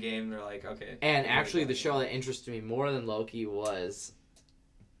 after Endgame. They're like, okay. And we're actually, the going. show that interested me more than Loki was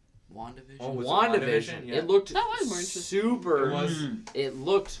WandaVision. Oh, was it WandaVision. WandaVision? Yeah. It looked That was more interesting. super. It was. Mm. It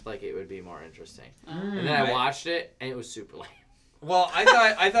looked like it would be more interesting. Mm. And then I Right. watched it, and it was super lame. Well,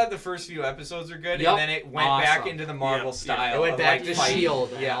 I thought the first few episodes were good, Yup. and then it went back Awesome. into the Marvel Yep. style. It went of, back like, to fighting.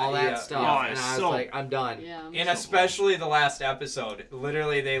 Shield and all that yeah. stuff, Oh, and it's I was so- like, I'm done. Yeah. And especially the last episode.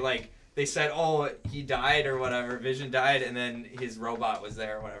 Literally, they said, oh, he died or whatever. Vision died, and then his robot was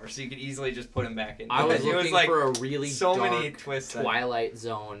there or whatever. So you could easily just put him back in. I was it looking like for a really so dark many twists. Twilight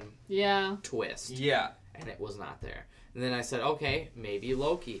Zone Yeah. twist, Yeah. and it was not there. And then I said, okay, maybe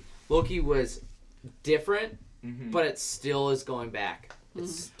Loki. Loki was different, Mm-hmm. but it still is going back.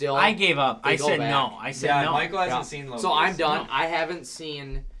 It's Mhm. still. I gave up. They I go said back. no. I said Yeah, no. Michael hasn't Yeah. seen Loki. So I'm done. No. I haven't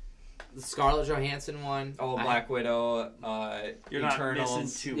seen the Scarlett Johansson one. Oh, I- Black Widow, You're not Eternals.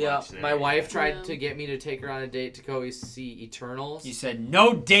 missing too Yeah, much there. my wife tried Yeah. to get me to take her on a date to go see Eternals. You said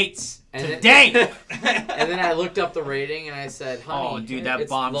no dates And then- today. And then I looked up the rating and I said, honey, Oh, dude, that it's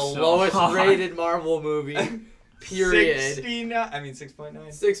bombed the so lowest hard. rated Marvel movie, period. 6.9.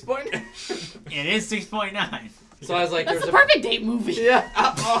 6.9. It is 6.9. So I was like, That's there's the perfect date movie. Yeah.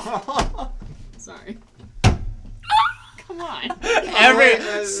 Sorry. Come on.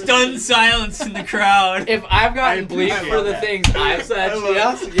 Every stunned silence in the crowd. If I've gotten I bleeped appreciate for the that. things I've said, I she love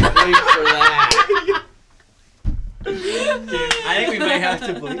has to get bleeped for that. I think we might have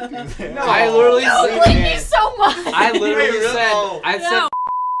to bleep you there. No. I literally No, said, blame me so much. I literally Wait, really? said Oh. I said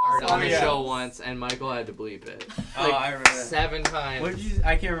No. on the Yeah. show once, and Michael had to bleep it. Oh, I remember that. 7 times. What did you?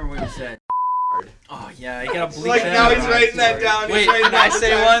 I can't remember what you said. Oh yeah, you gotta bleep Like that now out. he's writing that down. He's Wait, writing can down I the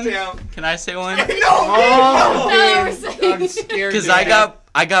say one? timestamp. Can I say one? No, Oh. no. No, we're saying. I'm scared. Because to I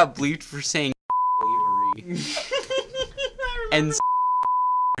death. got bleeped for saying and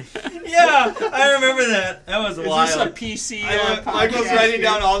Yeah, I remember that. That was Is this a wild. PC? Michael's podcast writing here?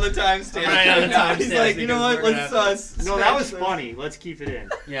 down all the timestamps. Right on the now. He's timestamps like, you know because what? we're Let's No, that was funny. Let's keep it in.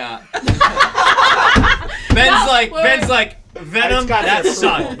 Yeah. Wait, Ben's like Venom. It's got That the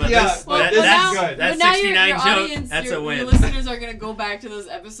sucked, approval. but Yeah, that's well, that, well, that's now- good. That's but now 69 your joke. audience, That's your, a win. Your listeners are gonna go back to those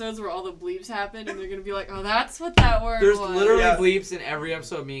episodes where all the bleeps happen, and they're gonna be like, "Oh, that's what that word There's was." literally Yeah. bleeps in every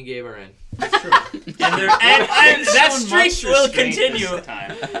episode me and Gabe are in. and that streak Shown will much restraint continue, this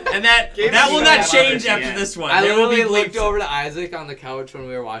time. and that Gabe will is not gonna change have after it, this one. I There will be literally looked bleeps. over to Isaac on the couch when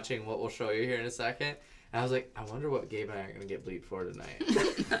we were watching what we'll show you here in a second. And I was like, I wonder what Gabe and I are going to get bleeped for tonight. Well,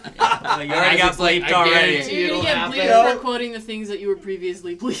 you already got Isaac's like, bleeped I already. guarantee You're it'll gonna get happen. bleeped for quoting the things that you were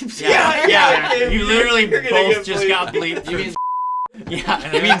previously bleeped. Yeah, Yeah, yeah. You literally you're gonna both get just bleeped. got bleeped. You mean Yeah,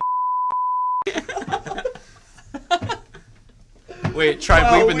 and I mean, wait, try Oh,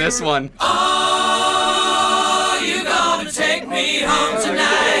 bleeping we this were- one.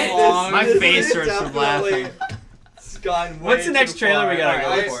 My face hurts from laughing. It's gone way What's the next too trailer we far. gotta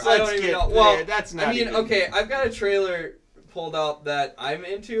Alright, go I- for? I don't Let's even get- know. Well, yeah, that's not I mean, even- okay, I've got a trailer pulled out that I'm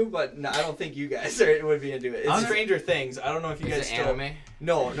into, but no, I don't think you guys would be into it. It's Okay. Stranger Things. I don't know if you is guys it still. anime?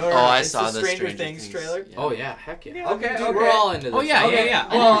 No. Oh, I it's saw the the Stranger Stranger Things Things. trailer. Oh, yeah. Heck yeah. Okay, Dude, okay. we're all into this. Oh, yeah, Okay, yeah.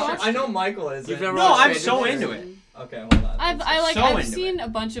 Well, I know Michael is. You've in. never No, watched I'm Stranger so Things? into it. Okay, hold on. I've So into it. seen a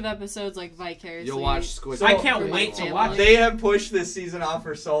bunch of episodes like vicariously. You'll watch Squid So- I Game. can't for my wait to family. watch it. They have pushed this season off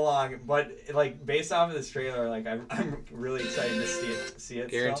for so long, but like based off of this trailer, like I'm really excited to see it.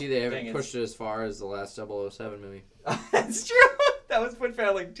 Guarantee still. they haven't Dang it. pushed it as far as the last 007 movie. That's true. That was put for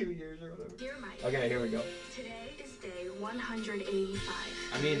like 2 years or whatever. Dear Mike, Okay, here we go. today is day 185.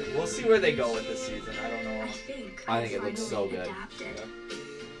 I mean, we'll see where they go with this season. I don't know. I think it looks so finally good. adapted.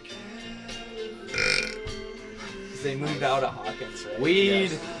 'Cause they moved out of Hawkins, right?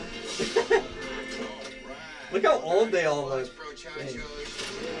 Weed. Yes. Look how old they all look. Dang.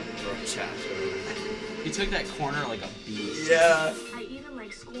 He took that corner like a beast. Yeah. I even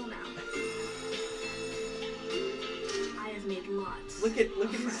like school now. I have made lots. Look at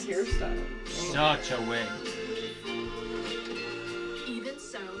his hairstyle. Such a wig. Even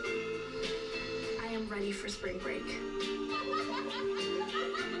so, I am ready for spring break.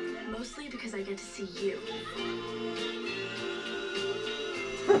 Mostly because I get to see you.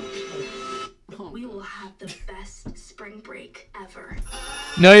 We will have the best spring break ever.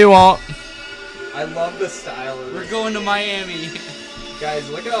 No, you won't. I love the style of We're this. going to Miami. Guys,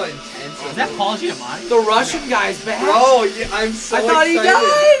 look how intense Is it that is. Paul Giamatti? The Russian guy's back. Bro, yeah, I'm so I thought excited.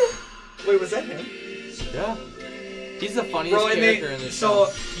 he died. Wait, was that him? Yeah. He's the funniest Bro, and character they, in the so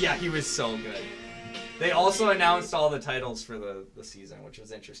show. yeah, he was so good. They also announced all the titles for the season, which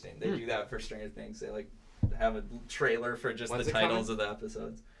was interesting. They do that for Stranger Things. They like have a trailer for just When's the it coming? titles of the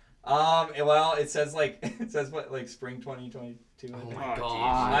episodes. Well, it says like what like spring 2022. Oh I my think.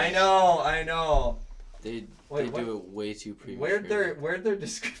 god. I know. They Wait, do it way too premature. Where'd their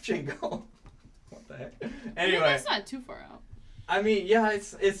description go? What the heck? I mean, Anyway, that's not too far out. I mean, yeah,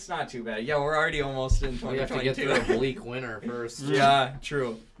 it's not too bad. Yeah, we're already almost in We have to get 2022. through a bleak winter first. Yeah,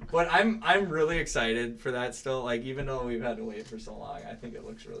 true. But I'm really excited for that still. Like even though we've had to wait for so long, I think it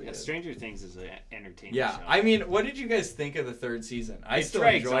looks really Yeah, good. Stranger Things is an entertaining Yeah, show. I mean, what did you guys think of the third season? I it still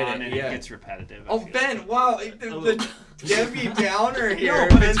drags enjoyed on it. and Yeah. it gets repetitive. I Oh, feel Ben! like. Wow, the Debbie Downer here.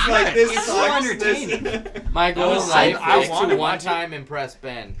 but Ben's it's like good. this It's so sucks. entertaining. My goal in was life psyched. I is wanna to one watch it. time impress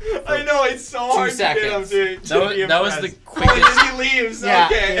Ben. I know it's so hard to get him seconds. to That was be the impressed. quickest. Oh, and then he leaves. Yeah,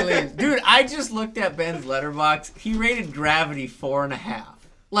 Okay. dude, I just looked at Ben's letterbox. He rated Gravity 4.5.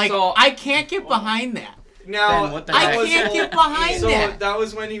 Like, So- I can't get behind that. Now Ben, what the I heck? that was can't all- get behind so that. that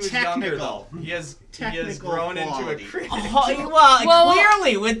was when he was younger, Technical. though. He has Technical grown quality. into a critic. Oh, well, Well,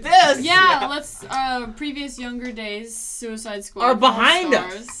 clearly with this. Yeah, let's previous younger days Suicide Squad Are 4 behind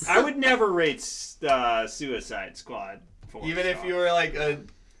stars. us. I would never rate Suicide Squad 4 Even if stars. you were like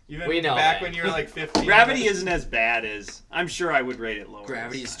even We know back that. when you were like 15. Gravity isn't as bad as I'm sure I would rate it lower.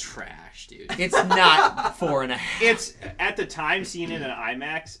 Gravity is this time. trash, dude. It's not 4.5. It's at the time seeing it in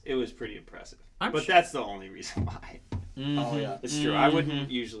IMAX, it was pretty impressive. I'm But sure. that's the only reason why. Oh yeah. It's true. I wouldn't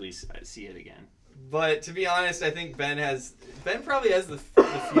usually see it again. But to be honest, I think Ben probably has the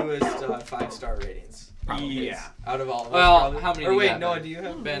fewest 5-star ratings. Yeah. Out of all of us. Well, probably. how many Or do you wait, have, Noah, Ben? do you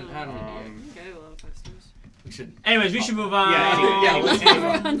have? Ben, how many do you have? Okay, well, 5 stars. should. Anyways, we should move on. Yeah, let's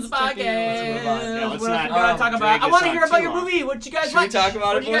Everyone's Let's podcast. move on. Yeah, let's What else not we gotta talk about? drag I this want to on hear about too your long. movie. What you guys Should we watch? talk about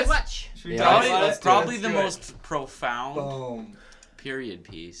what it, did you guys boys? watch? Should we Yeah. talk Probably, about it? probably Let's the do it. most profound Boom. period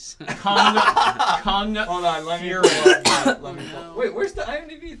piece. Kung Hold on, let me Fury. pull up. Let me No. pull. Wait, where's the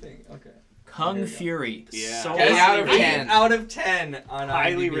IMDb thing? Okay. Kung There you go. Fury. Yeah. So Okay, out of eight 10. out of 10 on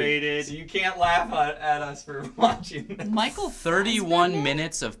Highly IMDb. rated. So you can't laugh at us for watching this. Michael 31 Fassbender?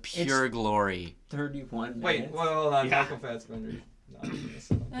 minutes of pure glory. 31 Wait, minutes. well, hold on. Yeah. Michael Fassbender. No,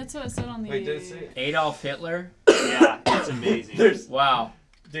 so- That's what it said on the. Wait, did it say? Adolf Hitler. Yeah, it's amazing. There's Wow.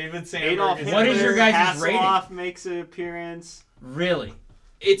 David Sandberg. Adolf is Hitler. What is your guys' Hasselhoff makes an appearance. Really?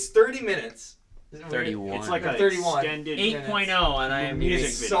 It's 30 minutes. 31. It's like Or a 31. extended 8.0 on Music IMDb.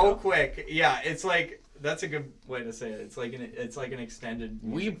 It's video. so quick. Yeah, it's like that's a good way to say it. It's like an extended. We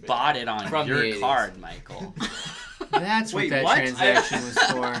music video. bought it on From the your 80s. card, Michael. That's what Wait, that what? transaction was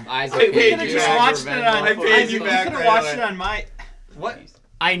for. Isaac Wait, paid you could you have just back, watched it on. I paid you You back could have right watched away. it on my. What?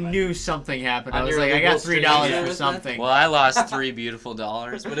 I knew something happened. I On was your like, I legal got $3 streaming for service, something. Well, I lost $3 beautiful,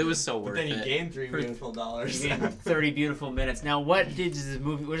 but it was so But worth then he it. gained $3 beautiful dollars. You gave 30 beautiful minutes. Now, what is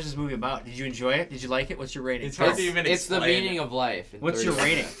this movie about? Did you enjoy it? Did you like it? What's your rating? It's hard to even It's the explain. meaning of life. in What's your 30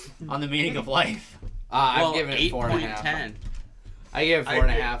 rating on the meaning of life? I've Well, given it 4.5. 8.10. I gave it I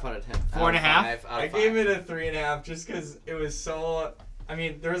 4.5 out of 10. 4.5? I gave it a 3.5 just because it was so. I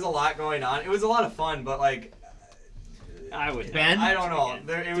mean, there was a lot going on. It was a lot of fun, but like, I would. Ben? I don't know.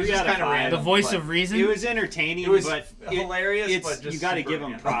 It was 3 just out of kind of 5. random. The voice but of reason? It was entertaining, It was but hilarious, it's, but just you got to super give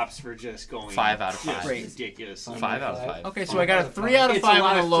them random. props for just going 5 out of 5. just Great. ridiculous. 5 out of 5. Okay, so I got a 3 out of It's 5 a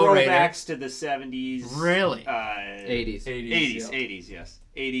lot on of the low rating. throwbacks to the 70s. Really? 80s. 80s, yes.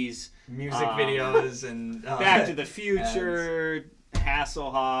 80s. Music videos and Back to the Future,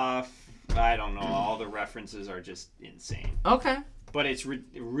 Hasselhoff. I don't know. All the references are just insane. Okay. But it's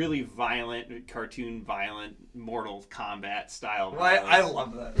really violent, cartoon violent, Mortal Kombat style. Well, I violence.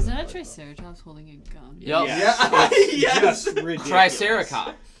 love that. Is that a Triceratops holding a gun? Yep. Yeah. It's Yes. just ridiculous.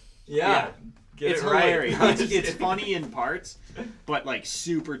 Triceracop. Yeah. Get It's it right. hilarious. It's funny in parts, but like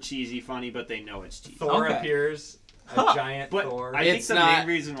super cheesy funny, but they know it's cheesy. Thor Okay. appears. A giant But Thor. I think It's the not main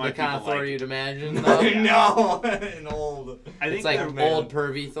reason why the kind of people Thor like you'd imagine. Oh, though. yeah. No, an old. I think It's like the- man. old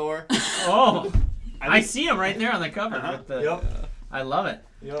pervy Thor. Oh, I think- see him right there on the cover. Uh-huh. With the, Yep. I love it.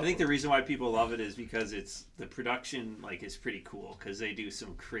 Yep. I think the reason why people love it is because it's the production like is pretty cool because they do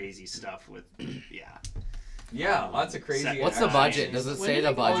some crazy stuff with Yeah, lots of crazy. Set- What's the Yeah. budget? Does it When say did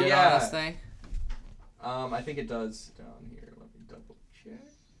the it- budget oh, yeah. on this thing? I think it does down here. Let me double check.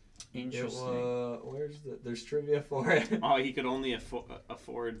 Interesting. Where's the? There's trivia for it. oh he could only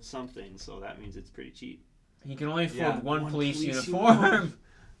afford something so that means it's pretty cheap. He can only afford Yeah, one one police police uniform.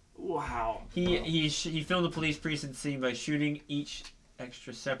 Wow. He filmed the police precinct scene by shooting each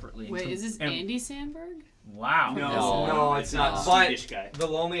extra separately. Wait, is this And- Andy Samberg? Wow. No, it's not. a But Swedish guy. The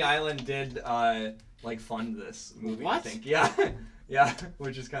Lonely Island did like fund this movie. I What? think. Yeah, yeah,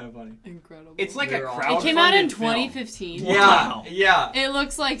 which is kind of funny. Incredible. It's like a They're all- crowd. It came out in film. 2015. Wow. Yeah, It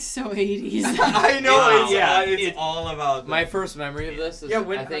looks like so 80s. I know. Wow. It's, Yeah, it's it- all about My first memory of this is Yeah,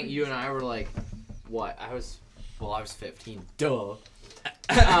 when- I think you and I were like, what? I was 15. Duh.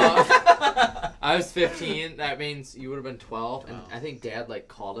 I was 15. That means you would have been 12. And I think Dad like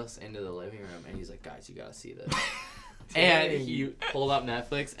called us into the living room and he's like, guys, you gotta see this. And he pulled up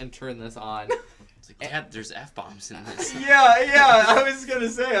Netflix and turned this on. It's like, Dad, there's F-bombs in this. yeah. I was gonna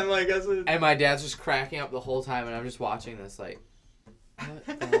say. I'm like, that's what. And my dad's just cracking up the whole time, and I'm just watching this like, what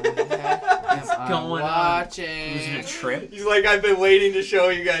the heck am I going on? watching? Losing a trip. He's like, I've been waiting to show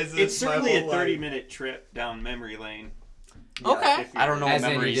you guys this. It's certainly my a whole life." 30-minute trip down memory lane. Okay. If I don't know what As in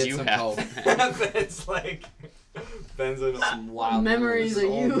he memories did you some have. coke. Ben's like, Ben's an Wild Memories He's of an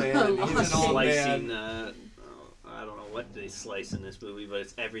old you. man. He's an old Slicing. man. I don't know what they slice in this movie, but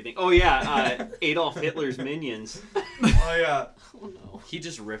it's everything. Oh yeah, Adolf Hitler's minions. Oh yeah. Oh no. He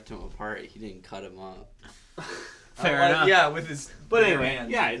just ripped him apart. He didn't cut him up. Fair enough. Yeah, with his. But bare anyway,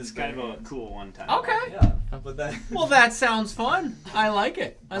 hands, yeah, with it's his kind bare of a hands. cool one time. Okay. Yeah, but then. Well, that sounds fun. I like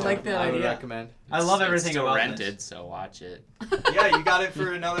it. I like that I would idea. recommend. I love It's everything still about rented, this. so watch it. Yeah, you got it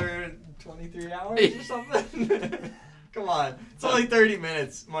for another 23 hours or something. Come on, it's only 30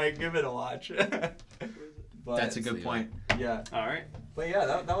 minutes. Mike, give it a watch. But, That's a good point. Yeah, All right. but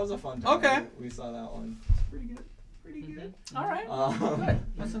yeah, that was a fun time. Okay. We saw that one. Pretty good. Pretty good. All right. Um,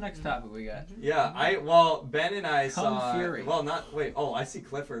 What's the next topic we got? yeah, Ben and I Kung saw. Fury. Well, not wait. Oh, I see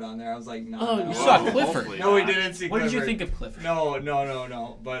Clifford on there. I was like, no. Oh, no. you saw Whoa, Clifford. hopefully No, we not. didn't see What Clifford. did you think of Clifford?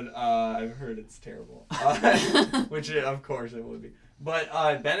 No. But I've heard it's terrible. Which, of course, it would be. But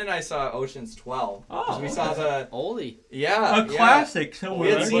Ben and I saw Ocean's 12. 'Cause Oh, we saw the. Oldie. Yeah. A classic. So We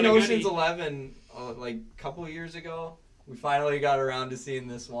had Really? seen What a Ocean's goodie. 11 like a couple of years ago. We finally got around to seeing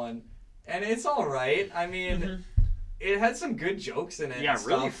this one, and it's all right. I mean, it had some good jokes in it. Yeah, and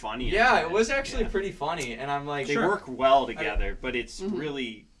really stuff. funny. Yeah, in it was actually pretty funny, and I'm like, They work well together, but it's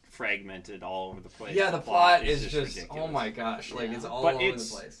really fragmented all over the place. yeah, the plot is just just oh ridiculous. my gosh, like it's all But over it's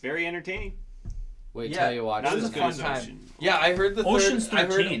the place. very entertaining. Wait Yeah, till you watch Not It was as a good fun as time. Ocean. Yeah, I heard the Ocean's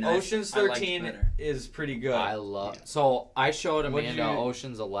third. 13, I heard Ocean's I liked 13 better. is pretty good. I love. So I showed What'd Amanda you-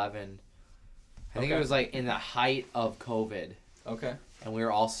 Ocean's 11. I think Okay. it was like in the height of COVID, Okay. and we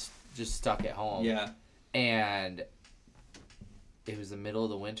were all just stuck at home. Yeah. And it was the middle of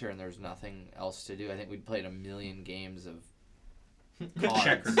the winter, and there was nothing else to do. I think we'd played a million games of cards.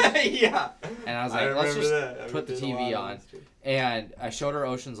 Checkers. Yeah. And I was I like, let's remember just that. I put the did a lot TV of on. those too. And I showed her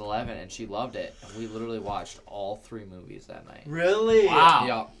Ocean's 11, and she loved it. And we literally watched all 3 movies that night. Really? Wow.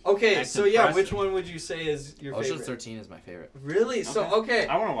 Yeah. Okay, That's so yeah, impressive. which one would you say is your Ocean's favorite? 13 is my favorite. Really? So okay.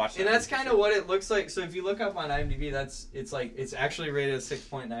 I want to watch that. And that's one for kind sure. of what it looks like. So if you look up on IMDb, it's actually rated a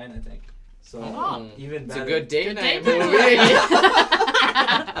 6.9, I think. So Oh. even It's better. a good date Good night date movie.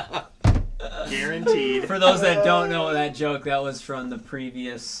 Guaranteed. For those that don't know that joke, that was from the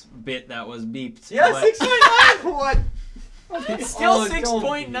previous bit that was beeped. Yeah, but 6.9. What? It's still Oh, don't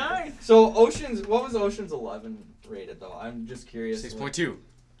 6.9. So what was Ocean's 11 rated though? I'm just curious. 6.2.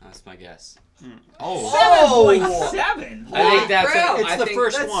 That's my guess. Oh, 7.7. I think that's crap. it. It's I the think,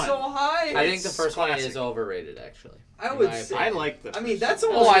 first That's one. so high. I think the first one classic. is overrated, actually. I in would my say. I like the. I mean, first that's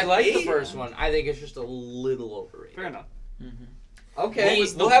one. Oh, almost I like the eight. first one. I think it's just a little overrated. Fair enough. Okay, What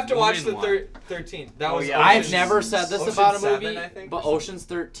was the we'll have to watch the woman 13. That Oh, was. yeah. I've Ocean's- never said this Ocean's about a 7, movie, I think, but or Ocean's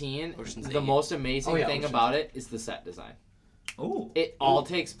 13, Ocean's the 8. most amazing Oh, yeah, thing Ocean's about it is the set design. Ooh. It all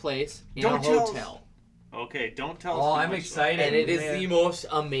takes place in Don't a tell us. hotel. Okay, don't tell us. Oh, too I'm much, excited. And it is Man. the most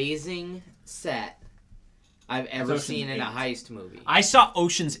amazing set I've ever Ocean's seen in a 8. heist movie. I saw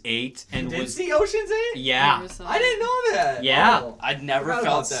Ocean's 8 and Did was see Ocean's 8? yeah. Never saw I didn't know that. Yeah. Oh. I'd never Forgot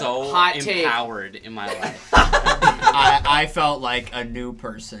felt about that. so Hot take. empowered in my life. I felt like a new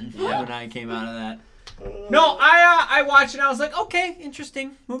person when I came out of that. No, I watched it and I was like, okay,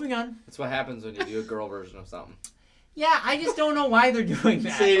 interesting. Moving on. That's what happens when you do a girl version of something. Yeah, I just don't know why they're doing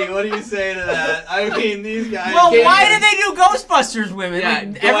that. Sadie, what do you say to that? I mean, these guys. Well, can't why even- did they do Ghostbusters women? Yeah,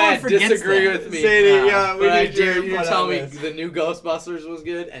 Like, go everyone ahead, forgets disagree that. with me. Sadie, yeah, we but I need your dare you input tell on me this. the new Ghostbusters was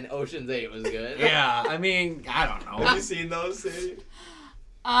good and Ocean's 8 was good. Yeah, I mean, I don't know. Have you seen those, Sadie?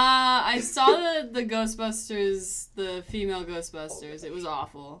 I saw the Ghostbusters, the female Ghostbusters. It was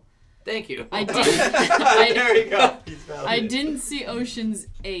awful. Thank you. I did. There you go. He's I validated. didn't see Ocean's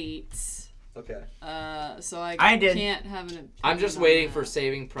 8. Okay. So I did. can't have an opinion I'm just on waiting that. for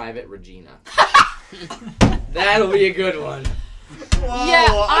Saving Private Regina. That'll be a good one. Yeah,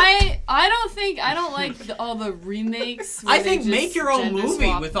 I don't like all the remakes. where I they think just make your own gender movie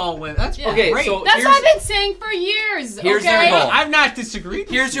swap. with all women. That's Yeah. Okay, great. so That's here's, what I've been saying for years. Here's okay? their goal. I've not disagreed. with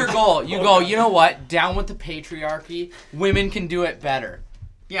here's you. your goal. You go, you know what? Down with the patriarchy. Women can do it better.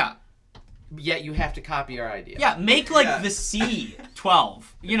 Yeah, Yet you have to copy our idea. yeah. Make like Yeah. the C-12.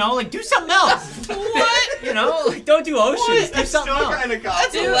 You know, like do something else. What? You know, like don't do oceans. Do That's something still else. kind of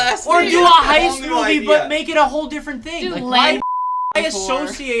That's the cool. last Or thing. do a Whole heist new movie, idea. but make it a whole different thing. Do Like Land why before.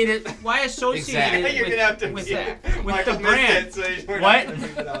 associate it? Why associate Exactly. it You're with, gonna have to with, be with Michael the brand? missed it, so we're What? not gonna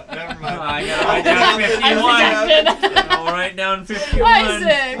leave it out. Never mind. I gotta write down 51. I'll write down 51.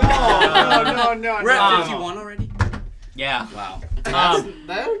 Isaac! No. We're at Um, 51 already? Yeah. Wow.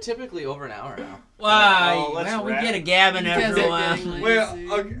 They're typically over an hour now. Oh, let's Well, we wrap. get a gabbing Because every they're while. getting Wait, lazy.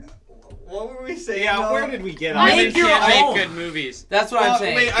 okay. What were we saying? Yeah, though? where did we get I on? Make Women your can't own. make good movies. That's what I'm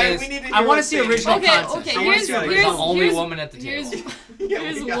saying. Wait, is we need to hear I wanna what see Sadie- original Okay, concept. okay. I wanna Here's see what Here's the here's- only here's- woman at the here's table. Yeah, we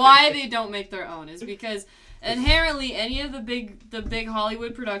Here's got why it. they don't make their own is because inherently any of the big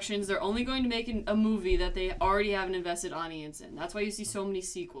Hollywood productions, they're only going to make a movie that they already have an invested audience in. That's why you see so many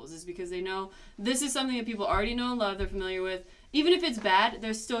sequels, is because they know this is something that people already know and love, they're familiar with. Even if it's bad,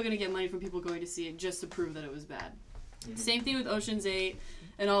 they're still going to get money from people going to see it just to prove that it was bad. Same thing with Ocean's 8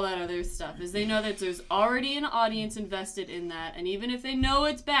 and all that other stuff, is they know that there's already an audience invested in that, and even if they know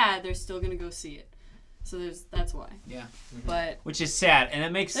it's bad, they're still going to go see it. So that's why. Yeah. But Which is sad, and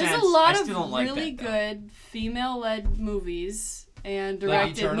it makes there's sense. a lot I of still don't like really that, though. good female-led movies and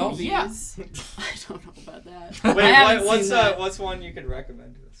Like directed Eternal? movies. Yeah. I don't know about that. Wait, I haven't what's seen that. what's one you could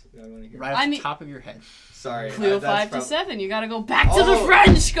recommend to us? I want to hear. Right off I the mean- top of your head. Sorry. Cleo that's 5 to prob- 7. You gotta go back to the Oh.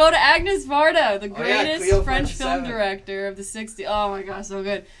 French. Go to Agnes Varda, the Oh, yeah, greatest Cleo 5 French to film 7. director of the 60s. Oh my gosh, so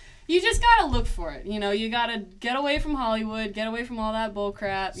good. You just gotta look for it. You know, you gotta get away from Hollywood, get away from all that bull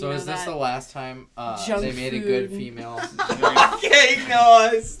crap. So is this the last time junk they made a good food. female? Okay,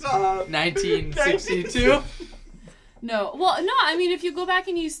 no, stop. 1962. No. Well, no, I mean, if you go back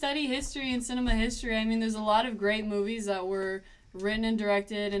and you study history and cinema history, I mean, there's a lot of great movies that were written and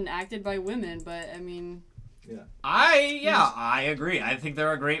directed and acted by women, but, I mean... I agree. I think there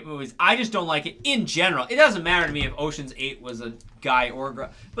are great movies. I just don't like it in general. It doesn't matter to me if Ocean's 8 was a guy or a girl.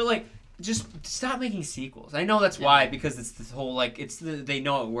 But, like, just stop making sequels. I know that's why, because it's this whole, like, they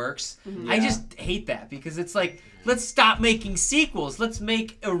know it works. I just hate that, because it's like, let's stop making sequels. Let's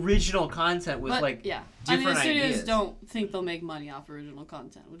make original content with, But, yeah. I mean, different the studios ideas. don't think they'll make money off original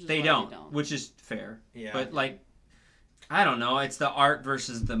content, which is They why don't, they don't. which is fair. Yeah. But, like, I don't know. It's the art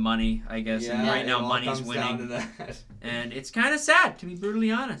versus the money, I guess. and right now, it all money's comes down to winning. that. And it's kind of sad, to be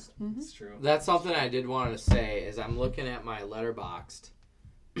brutally honest. It's true. That's something I did want to say. Is I'm looking at my Letterboxd,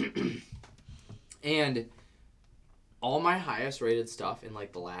 and all my highest rated stuff in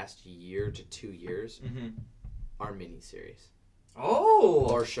like the last year to 2 years are miniseries Oh,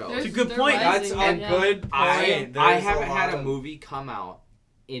 or shows. It's a good They're point. rising, that's a yeah. good point. I There's haven't lot had a of- movie come out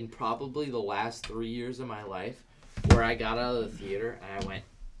in probably the last 3 years of my life where I got out of the theater and I went,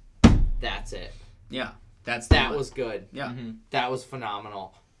 "That's it. Yeah, that's the That one. was good. Yeah. That was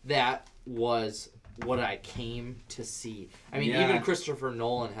phenomenal. That was what I came to see." I mean, Yeah. even Christopher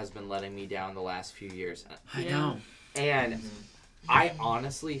Nolan has been letting me down the last few years. I Yeah. know. And I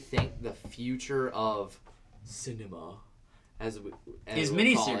honestly think the future of cinema, as we Is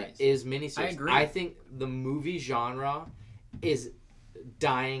we'll call miniseries. it, is miniseries. I agree. I think the movie genre is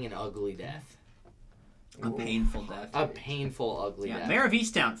dying an ugly death. A painful death. A painful, ugly Yeah, death. Mayor of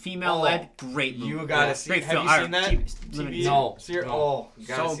Easttown, female-led, great movie. You gotta Yeah. see. Great Have film. you seen that? TV. No. Oh, you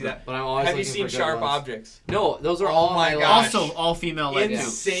gotta So see good. that. But I'm always Have you looking seen for good Sharp ones. Objects? No, those are Oh all my my gosh. Also, all female-led too.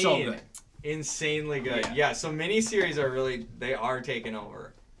 Insane. So good. Insanely good. Yeah. Yeah. So miniseries are really they are taking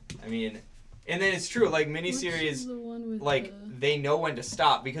over. I mean, and then it's true. Like Which miniseries, is the one with like they know when to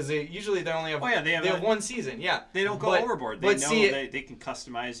stop because they only have. Oh, yeah, they have one season. Yeah. They don't go But- overboard. They but know see, they can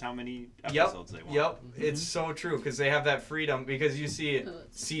customize how many Yep. episodes they want. Yep. It's so true because they have that freedom because you see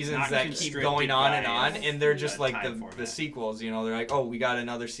seasons Not that keep constricted going on and by, on, and they're just like time the format. sequels. You know, they're like, oh, we got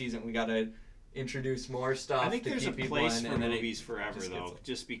another season. We got to introduce more stuff. I think to there's a keep people place in, for and then it movies forever, just though, gets-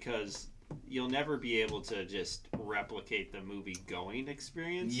 just because you'll never be able to just replicate the movie-going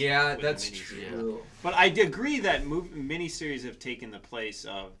experience. Yeah, with a that's miniseries. true. But I agree that miniseries have taken the place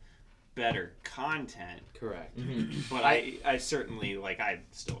of better content. Correct. But I certainly, I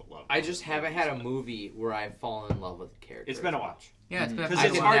still love I just haven't had a movies, movie where I've fallen in love with a character. It's been a as while. much. Yeah, it's been Because I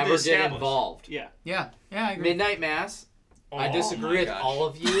it's can hard to never get establish. involved. Yeah. Yeah, I agree. Midnight Mass. I Oh disagree my with gosh. all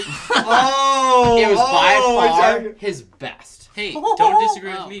of you. Oh, It was by we're far talking- his best. Hey, don't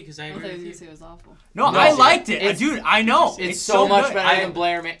disagree Wow. with me because I I thought agree you were with gonna you. say it was awful. No, No, I liked it. it's- Dude, I know. It's so much good. better than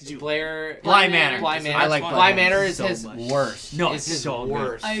Bly Bly Manor. Manor. I like Bly Manor is so his much. worst. No, it's it's his so good.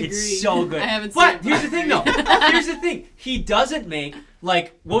 worst. I agree. It's so good. I haven't But seen it, here's the thing, though. Here's the thing. He doesn't make,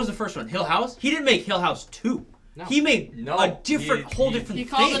 what was the first one? Hill House? He didn't make Hill House 2. No. He made No, a different, he- whole he- different he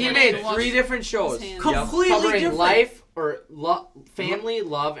called thing. it He I made had to watch 3 different shows his hand. Completely covering different. life or family,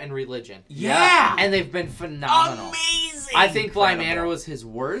 love, and religion. Yeah. And they've been phenomenal. Amazing. I think Bly Incredible. Manor was his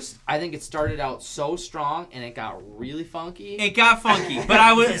worst. I think it started out so strong and it got really funky. It got funky, but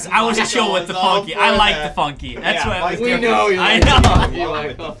I was chill with the was all funky. for I like that. the funky. That's Yeah, what I was we doing. know you I like know. the I funky. You love like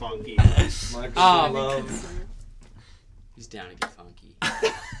with the funky. Michael love. He's down to get funky.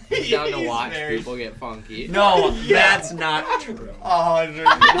 He's down to He's watch very- people get funky. No, Yeah. that's not true. 100%.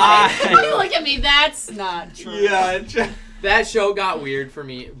 Look at me, that's not true. Yeah. That show got weird for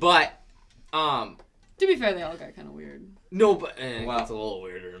me, but To be fair, they all got kind of weird. no, but Wow. it's a little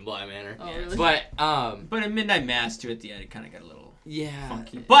weirder in Bly Manor. Oh, really? But But in Midnight Mass, too, at the end, it kind of got a little yeah,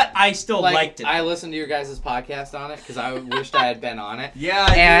 funky. But I still liked it. I listened to your guys' podcast on it because I wished I had been on it.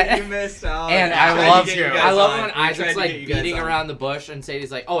 Yeah, And- you missed out. And We I tried love to get you guys I love on. when We tried Isaac's to like get you guys beating on. around the bush and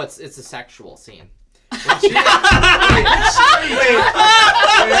Sadie's like, "Oh, it's a sexual scene."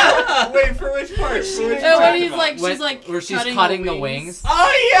 Wait, for which part? For which And part? when he's like, When- she's like where she's cutting, cutting the wings.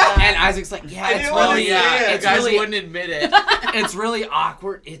 Oh yeah. And Isaac's like, "Yeah, I it's didn't wanna really, say it. it's Guys really, wouldn't admit it. it's really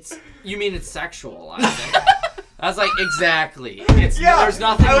awkward. You mean it's sexual?" Isaac. I was like, "Exactly. There's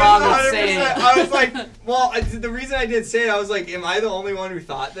nothing I was wrong with 100%. saying." I was like, well, the reason I didn't say it, I was like, am I the only one who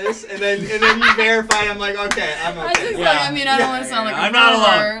thought this? And then you verified. I'm like, okay, I'm I okay. just like, I mean, I don't want to sound like I'm a not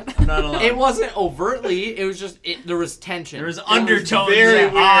pervert. alone. I'm not alone. It wasn't overtly. It was just there was tension. There was It undertones very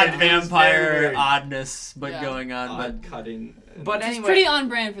of weird. odd It was very vampire weird. oddness, but Yeah. going on. Odd cutting. But It's anyway, pretty on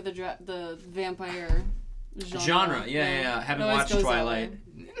brand for the vampire genre. Yeah. Haven't It always watched goes that Twilight. way.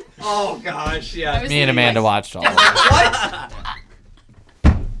 Oh gosh, I yeah. was me and thinking, Amanda like, watched all of it. What?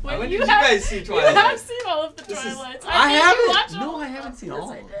 Wait, When Wait, did you guys see You Twilight? have seen all of the This is- Twilights. I made you haven't. watch No, all I of haven't them. seen Yes,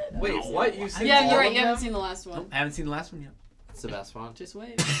 all I of did. Wait, what? You've seen Yeah, all you're right. of You them? haven't seen the last one. I haven't seen the last one yet. It's the best one Just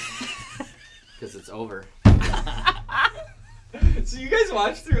wait. because it's over. So you guys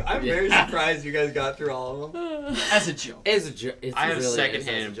watched through? I'm Yeah. very surprised you guys got through all of them. As a joke. It's a joke. I have really secondhand is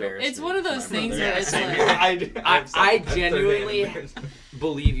a joke. embarrassment. It's one of those for my things brother. where it's Same like- here. I genuinely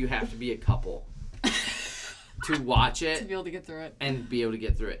believe you have to be a couple to watch to it be able to get through it. and be able to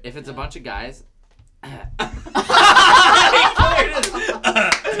get through it. If it's a bunch of guys,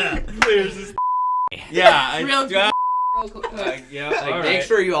 Clears his Yeah. Real quick. Yeah. like, make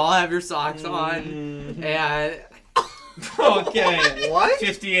sure you all have your socks on, and Okay. What?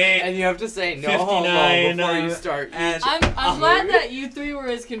 58. and you have to say no 59, homo before you uh, start. and- I'm glad that you three were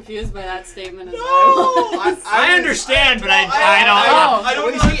as confused by that statement as I was. I understand, but I don't. I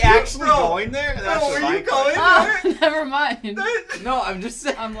don't Was know he if you- actually bro, going there? Bro, That's what were my you going Oh, never mind. there? No, I'm just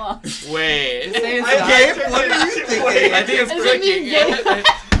saying. I'm lost. Wait. Say it's I not- Gabe, what are you thinking? I think it's Is it clicking. me,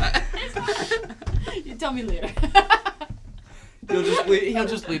 Gabe? You tell me later. He'll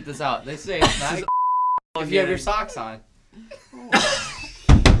just bleep this out. They say it's not if you have your socks on.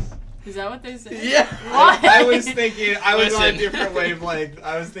 Is that what they say? Yeah. Why? I was thinking, I was on a Listen. different wavelength.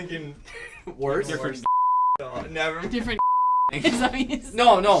 I was thinking Worse. different. Never. Different. Is that what you said?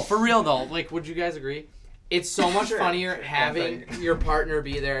 No, for real though. Like, would you guys agree? It's so much Sure. funnier having your partner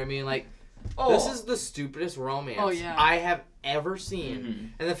be there. I mean, like, Oh, this is the stupidest romance Oh, yeah. I have ever seen, Mhm.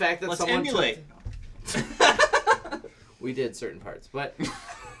 and the fact that Let's someone emulate. we did certain parts, but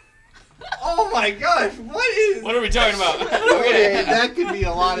oh my gosh, what is? What are we talking about? Okay, that could be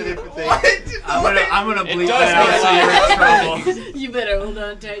a lot of different things. What? I'm gonna It bleep does that out so you're in trouble. You better hold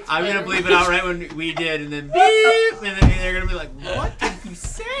on tight. I'm gonna Spider. bleep it out right when we did, and then beep, and then they're gonna be like, "What did you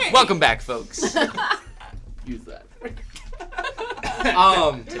say?" Welcome back, folks. use that.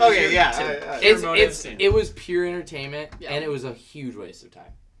 Okay, yeah. It was pure entertainment, Yeah. and it was a huge waste of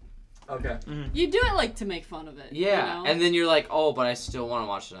time. Okay. You do it like to make fun of it. Yeah, You know? and then you're like, oh, but I still want to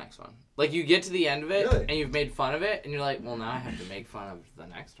watch the next one. Like, you get to the end of it, Really? and you've made fun of it, and you're like, well, now I have to make fun of the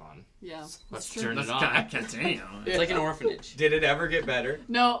next one. yeah, Let's that's true. turn Let's it on. continue. It's like an orphanage. Did it ever get better?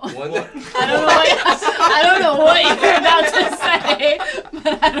 No. What? I don't know what you're about to say,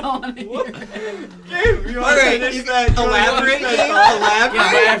 but I don't want to hear it. Gabe, you want to Okay, finish that? elaborate, Gabe? Gabe, Elaborate. Yeah,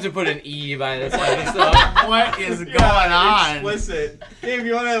 I might have to put an E by this episode. What is going Yeah, on? Explicit. Gabe,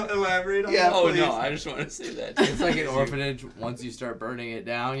 you want to elaborate on that? Oh please? no, I just want to say that. It's like an orphanage. Once you start burning it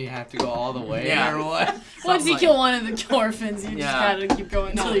down, you have to go all the way. Yeah. Or what? Once you like- kill one of the orphans, you Yeah. just gotta keep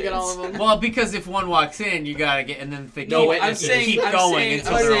going until you get all of them. Well, because if one walks in, you gotta get, and then if they No keep, witnesses. keep going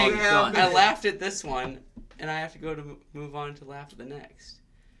until they're all done. I laughed at this one, and I have to go to move on to laugh at the next.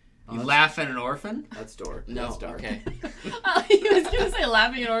 You laugh at an orphan? That's dark. No, That's dark. okay. He was gonna say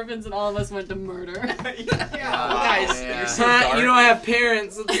laughing at orphans, and all of us went to murder. Guys, yeah. you're so Huh, dark. you don't have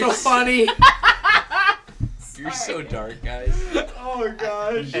parents. It's so funny. You're so dark, guys. Oh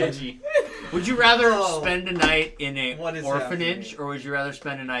gosh. Edgy. Would you rather Oh. spend a night in a What is orphanage, happening? or would you rather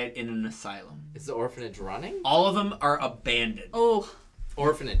spend a night in an asylum? Is the orphanage running? All of them are abandoned. Oh,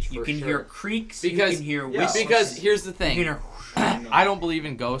 Orphanage. You for can sure. hear creaks. Because- you can hear Yeah. whistles. Because here's the you thing. can hear. I don't believe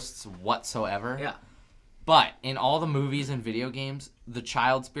in ghosts whatsoever. Yeah. But in all the movies and video games, the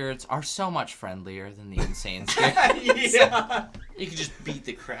child spirits are so much friendlier than the insane spirits. Yeah. You can just beat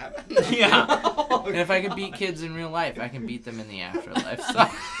the crap. Yeah. And if I can beat kids in real life, I can beat them in the afterlife. So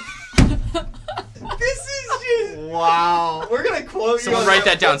This is just wow. We're gonna quote you. Someone on write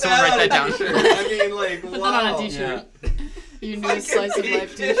that down. Put Someone write on that a down. t-shirt. I mean, like, put wow. that on a t-shirt. Your newest slice of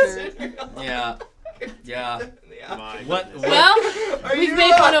life t-shirt. Yeah. Yeah. Yeah. My What? goodness. Well, Are we've you made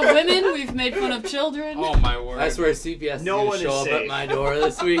not- fun of women. We've made fun of children. Oh my word. I swear CPS No is one gonna show is up safe. at my door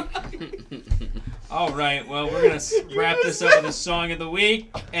this week. All right. Well, we're gonna wrap this up with a song of the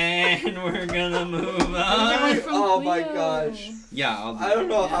week, and we're gonna move on. From Oh my Cleo. gosh. Yeah. I'll do I don't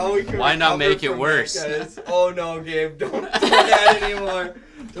know how we can. Why not recover make it from worse? that, guys. Oh no, Gabe, don't add anymore.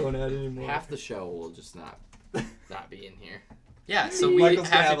 Don't add anymore. Half the show will just not be in here. Yeah, so we Michael's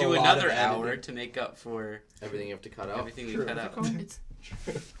gonna have to have do a lot another of hour editing. to make up for Everything you have to cut out. everything we True. cut out. It's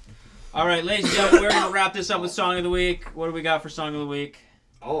All right, ladies and gentlemen, we're gonna wrap this up with song of the week. What do we got for song of the week?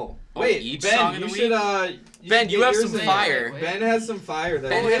 Oh, Oh, wait, each Ben, song of you the should week? Ben, Ben, you have some fire. Ben has some fire.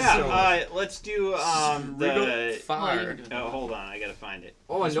 That Oh he yeah. shows. Let's do the. Fire. Oh, hold on. I gotta find it.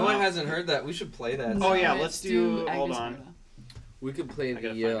 Oh, and no one hasn't heard that. We should play that. Oh, yeah, Alright, let's do- hold Agnes on. Varda. We could play I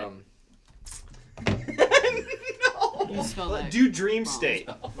gotta the find You spell that. Do Dream State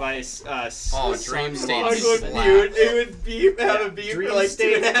by Oh, Dream State. It would, Slap. it would beep, have a beep Dream for like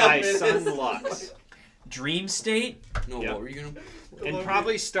State 2.5 by minutes. Sun Lux. Dream State. No, Yeah. what were you gonna play? And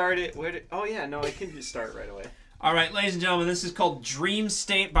probably start it. Oh yeah, no, I can just start right away. All right, ladies and gentlemen, this is called Dream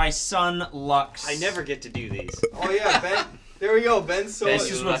State by Sun Lux. I never get to do these. Oh yeah, Ben. There we go. Ben's so. Ben's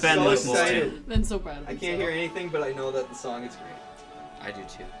This is just what so Ben listens excited. to. Ben's so proud of I himself. can't hear anything, but I know that the song is great. I do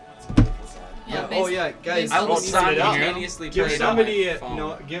too. It's a beautiful song. Yeah, Oh yeah, guys. based I will on- turn it up. simultaneously Give play it somebody on my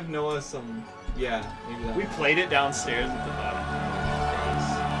phone. give Noah some. Yeah, maybe that. We played it downstairs at the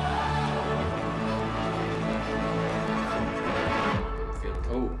bottom.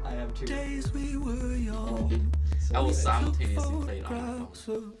 Oh, I am too. I will simultaneously play it on my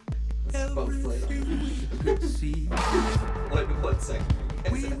phone. Let's both play it on. What second?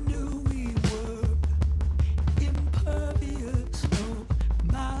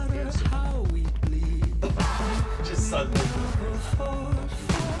 Just suddenly.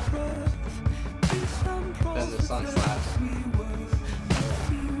 Then the sun slaps.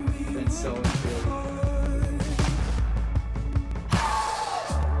 Ben's so into it.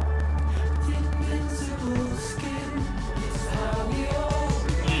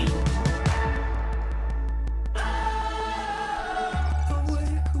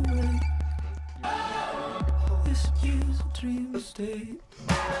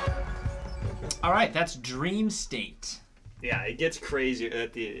 All right, that's Dream State. Yeah, it gets crazier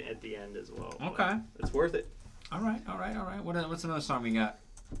at the end as well. but Okay. It's worth it. All right. What's another song we got?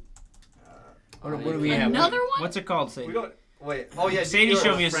 What do we have? Another one? What's it called, Sadie? We don't. Wait. Oh yeah. Sadie you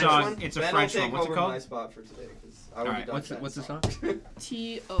showed me a French song. one? It's a Ben French will one. take What's it over called? my spot for today because I All will right, be done What's the song?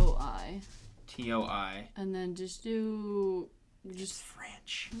 TOI. TOI. And then just do. Just.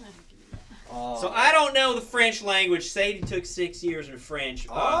 French. Oh. So I don't know the French language. Sadie took 6 years in French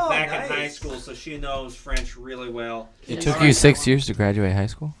Oh, back nice. in high school, so she knows French really well. It Yes. took All you right. 6 years to graduate high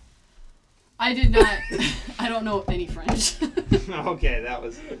school? I did not. I don't know any French. Okay, that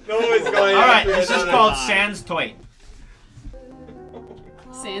was. Noah's going. All right, after this is another called time. Sans Toit.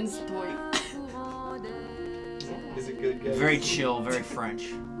 Sans toy. Is it good, guys? Very chill, very French.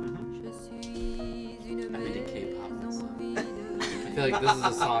 I'm into K-pop and stuff. I feel like this is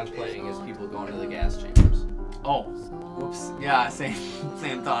a song playing as people going to the gas chambers. Oh, whoops. Yeah, same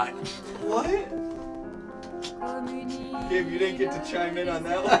thought. What? Gabe, you didn't get to chime in on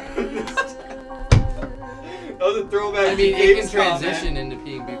that one. That was a throwback. I mean, to it can Gabe's comment. transition into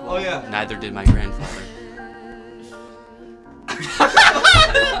being people. Oh yeah. Neither did my grandfather.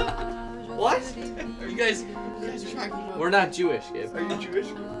 What? You guys are talking about. We're not Jewish, Gabe. Are you Jewish?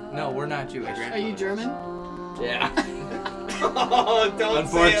 No, we're not Jewish. Are you German? Yeah. Oh, don't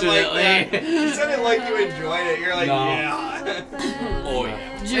say it like that. Unfortunately. You said it like you enjoyed it. You're like, No. yeah. Oh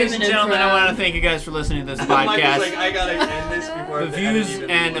yeah. Ladies German and and gentlemen, I proud. want to thank you guys for listening to this Mike was podcast. like, I gotta end this before The views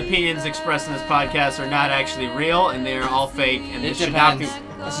and opinions expressed in this podcast are not actually real, and they are all fake. And It this should not be. depends.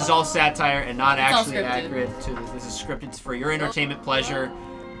 This is all satire and not It's all actually scripted. accurate. This is scripted. It's for your entertainment, pleasure,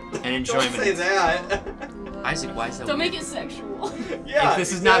 and Don't enjoyment. say that. Isaac, why is that? Don't weird? make it sexual. Yeah.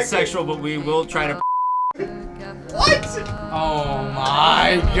 This is not exactly. sexual, but we will try to. What? Oh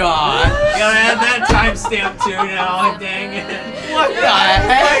my god. Gotta add that timestamp too now. Dang it. What the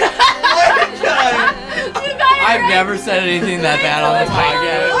heck? You got it I've right. never said anything that bad on this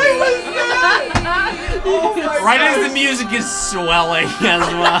podcast. What was that? Oh my Right gosh. as the music is swelling as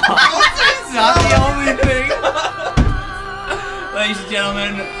well. It's not the only thing. Ladies and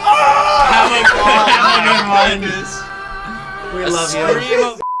gentlemen, Oh have a good one. We A love you. scream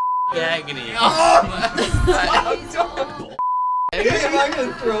of agony. Am I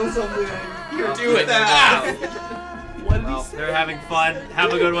gonna throw something in? Here, Do it that. Well, they're having fun.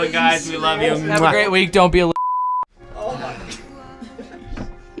 Have a good one, guys. We love you. Have a great week. Don't be a Oh my.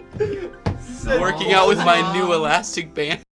 Working out with my new elastic band.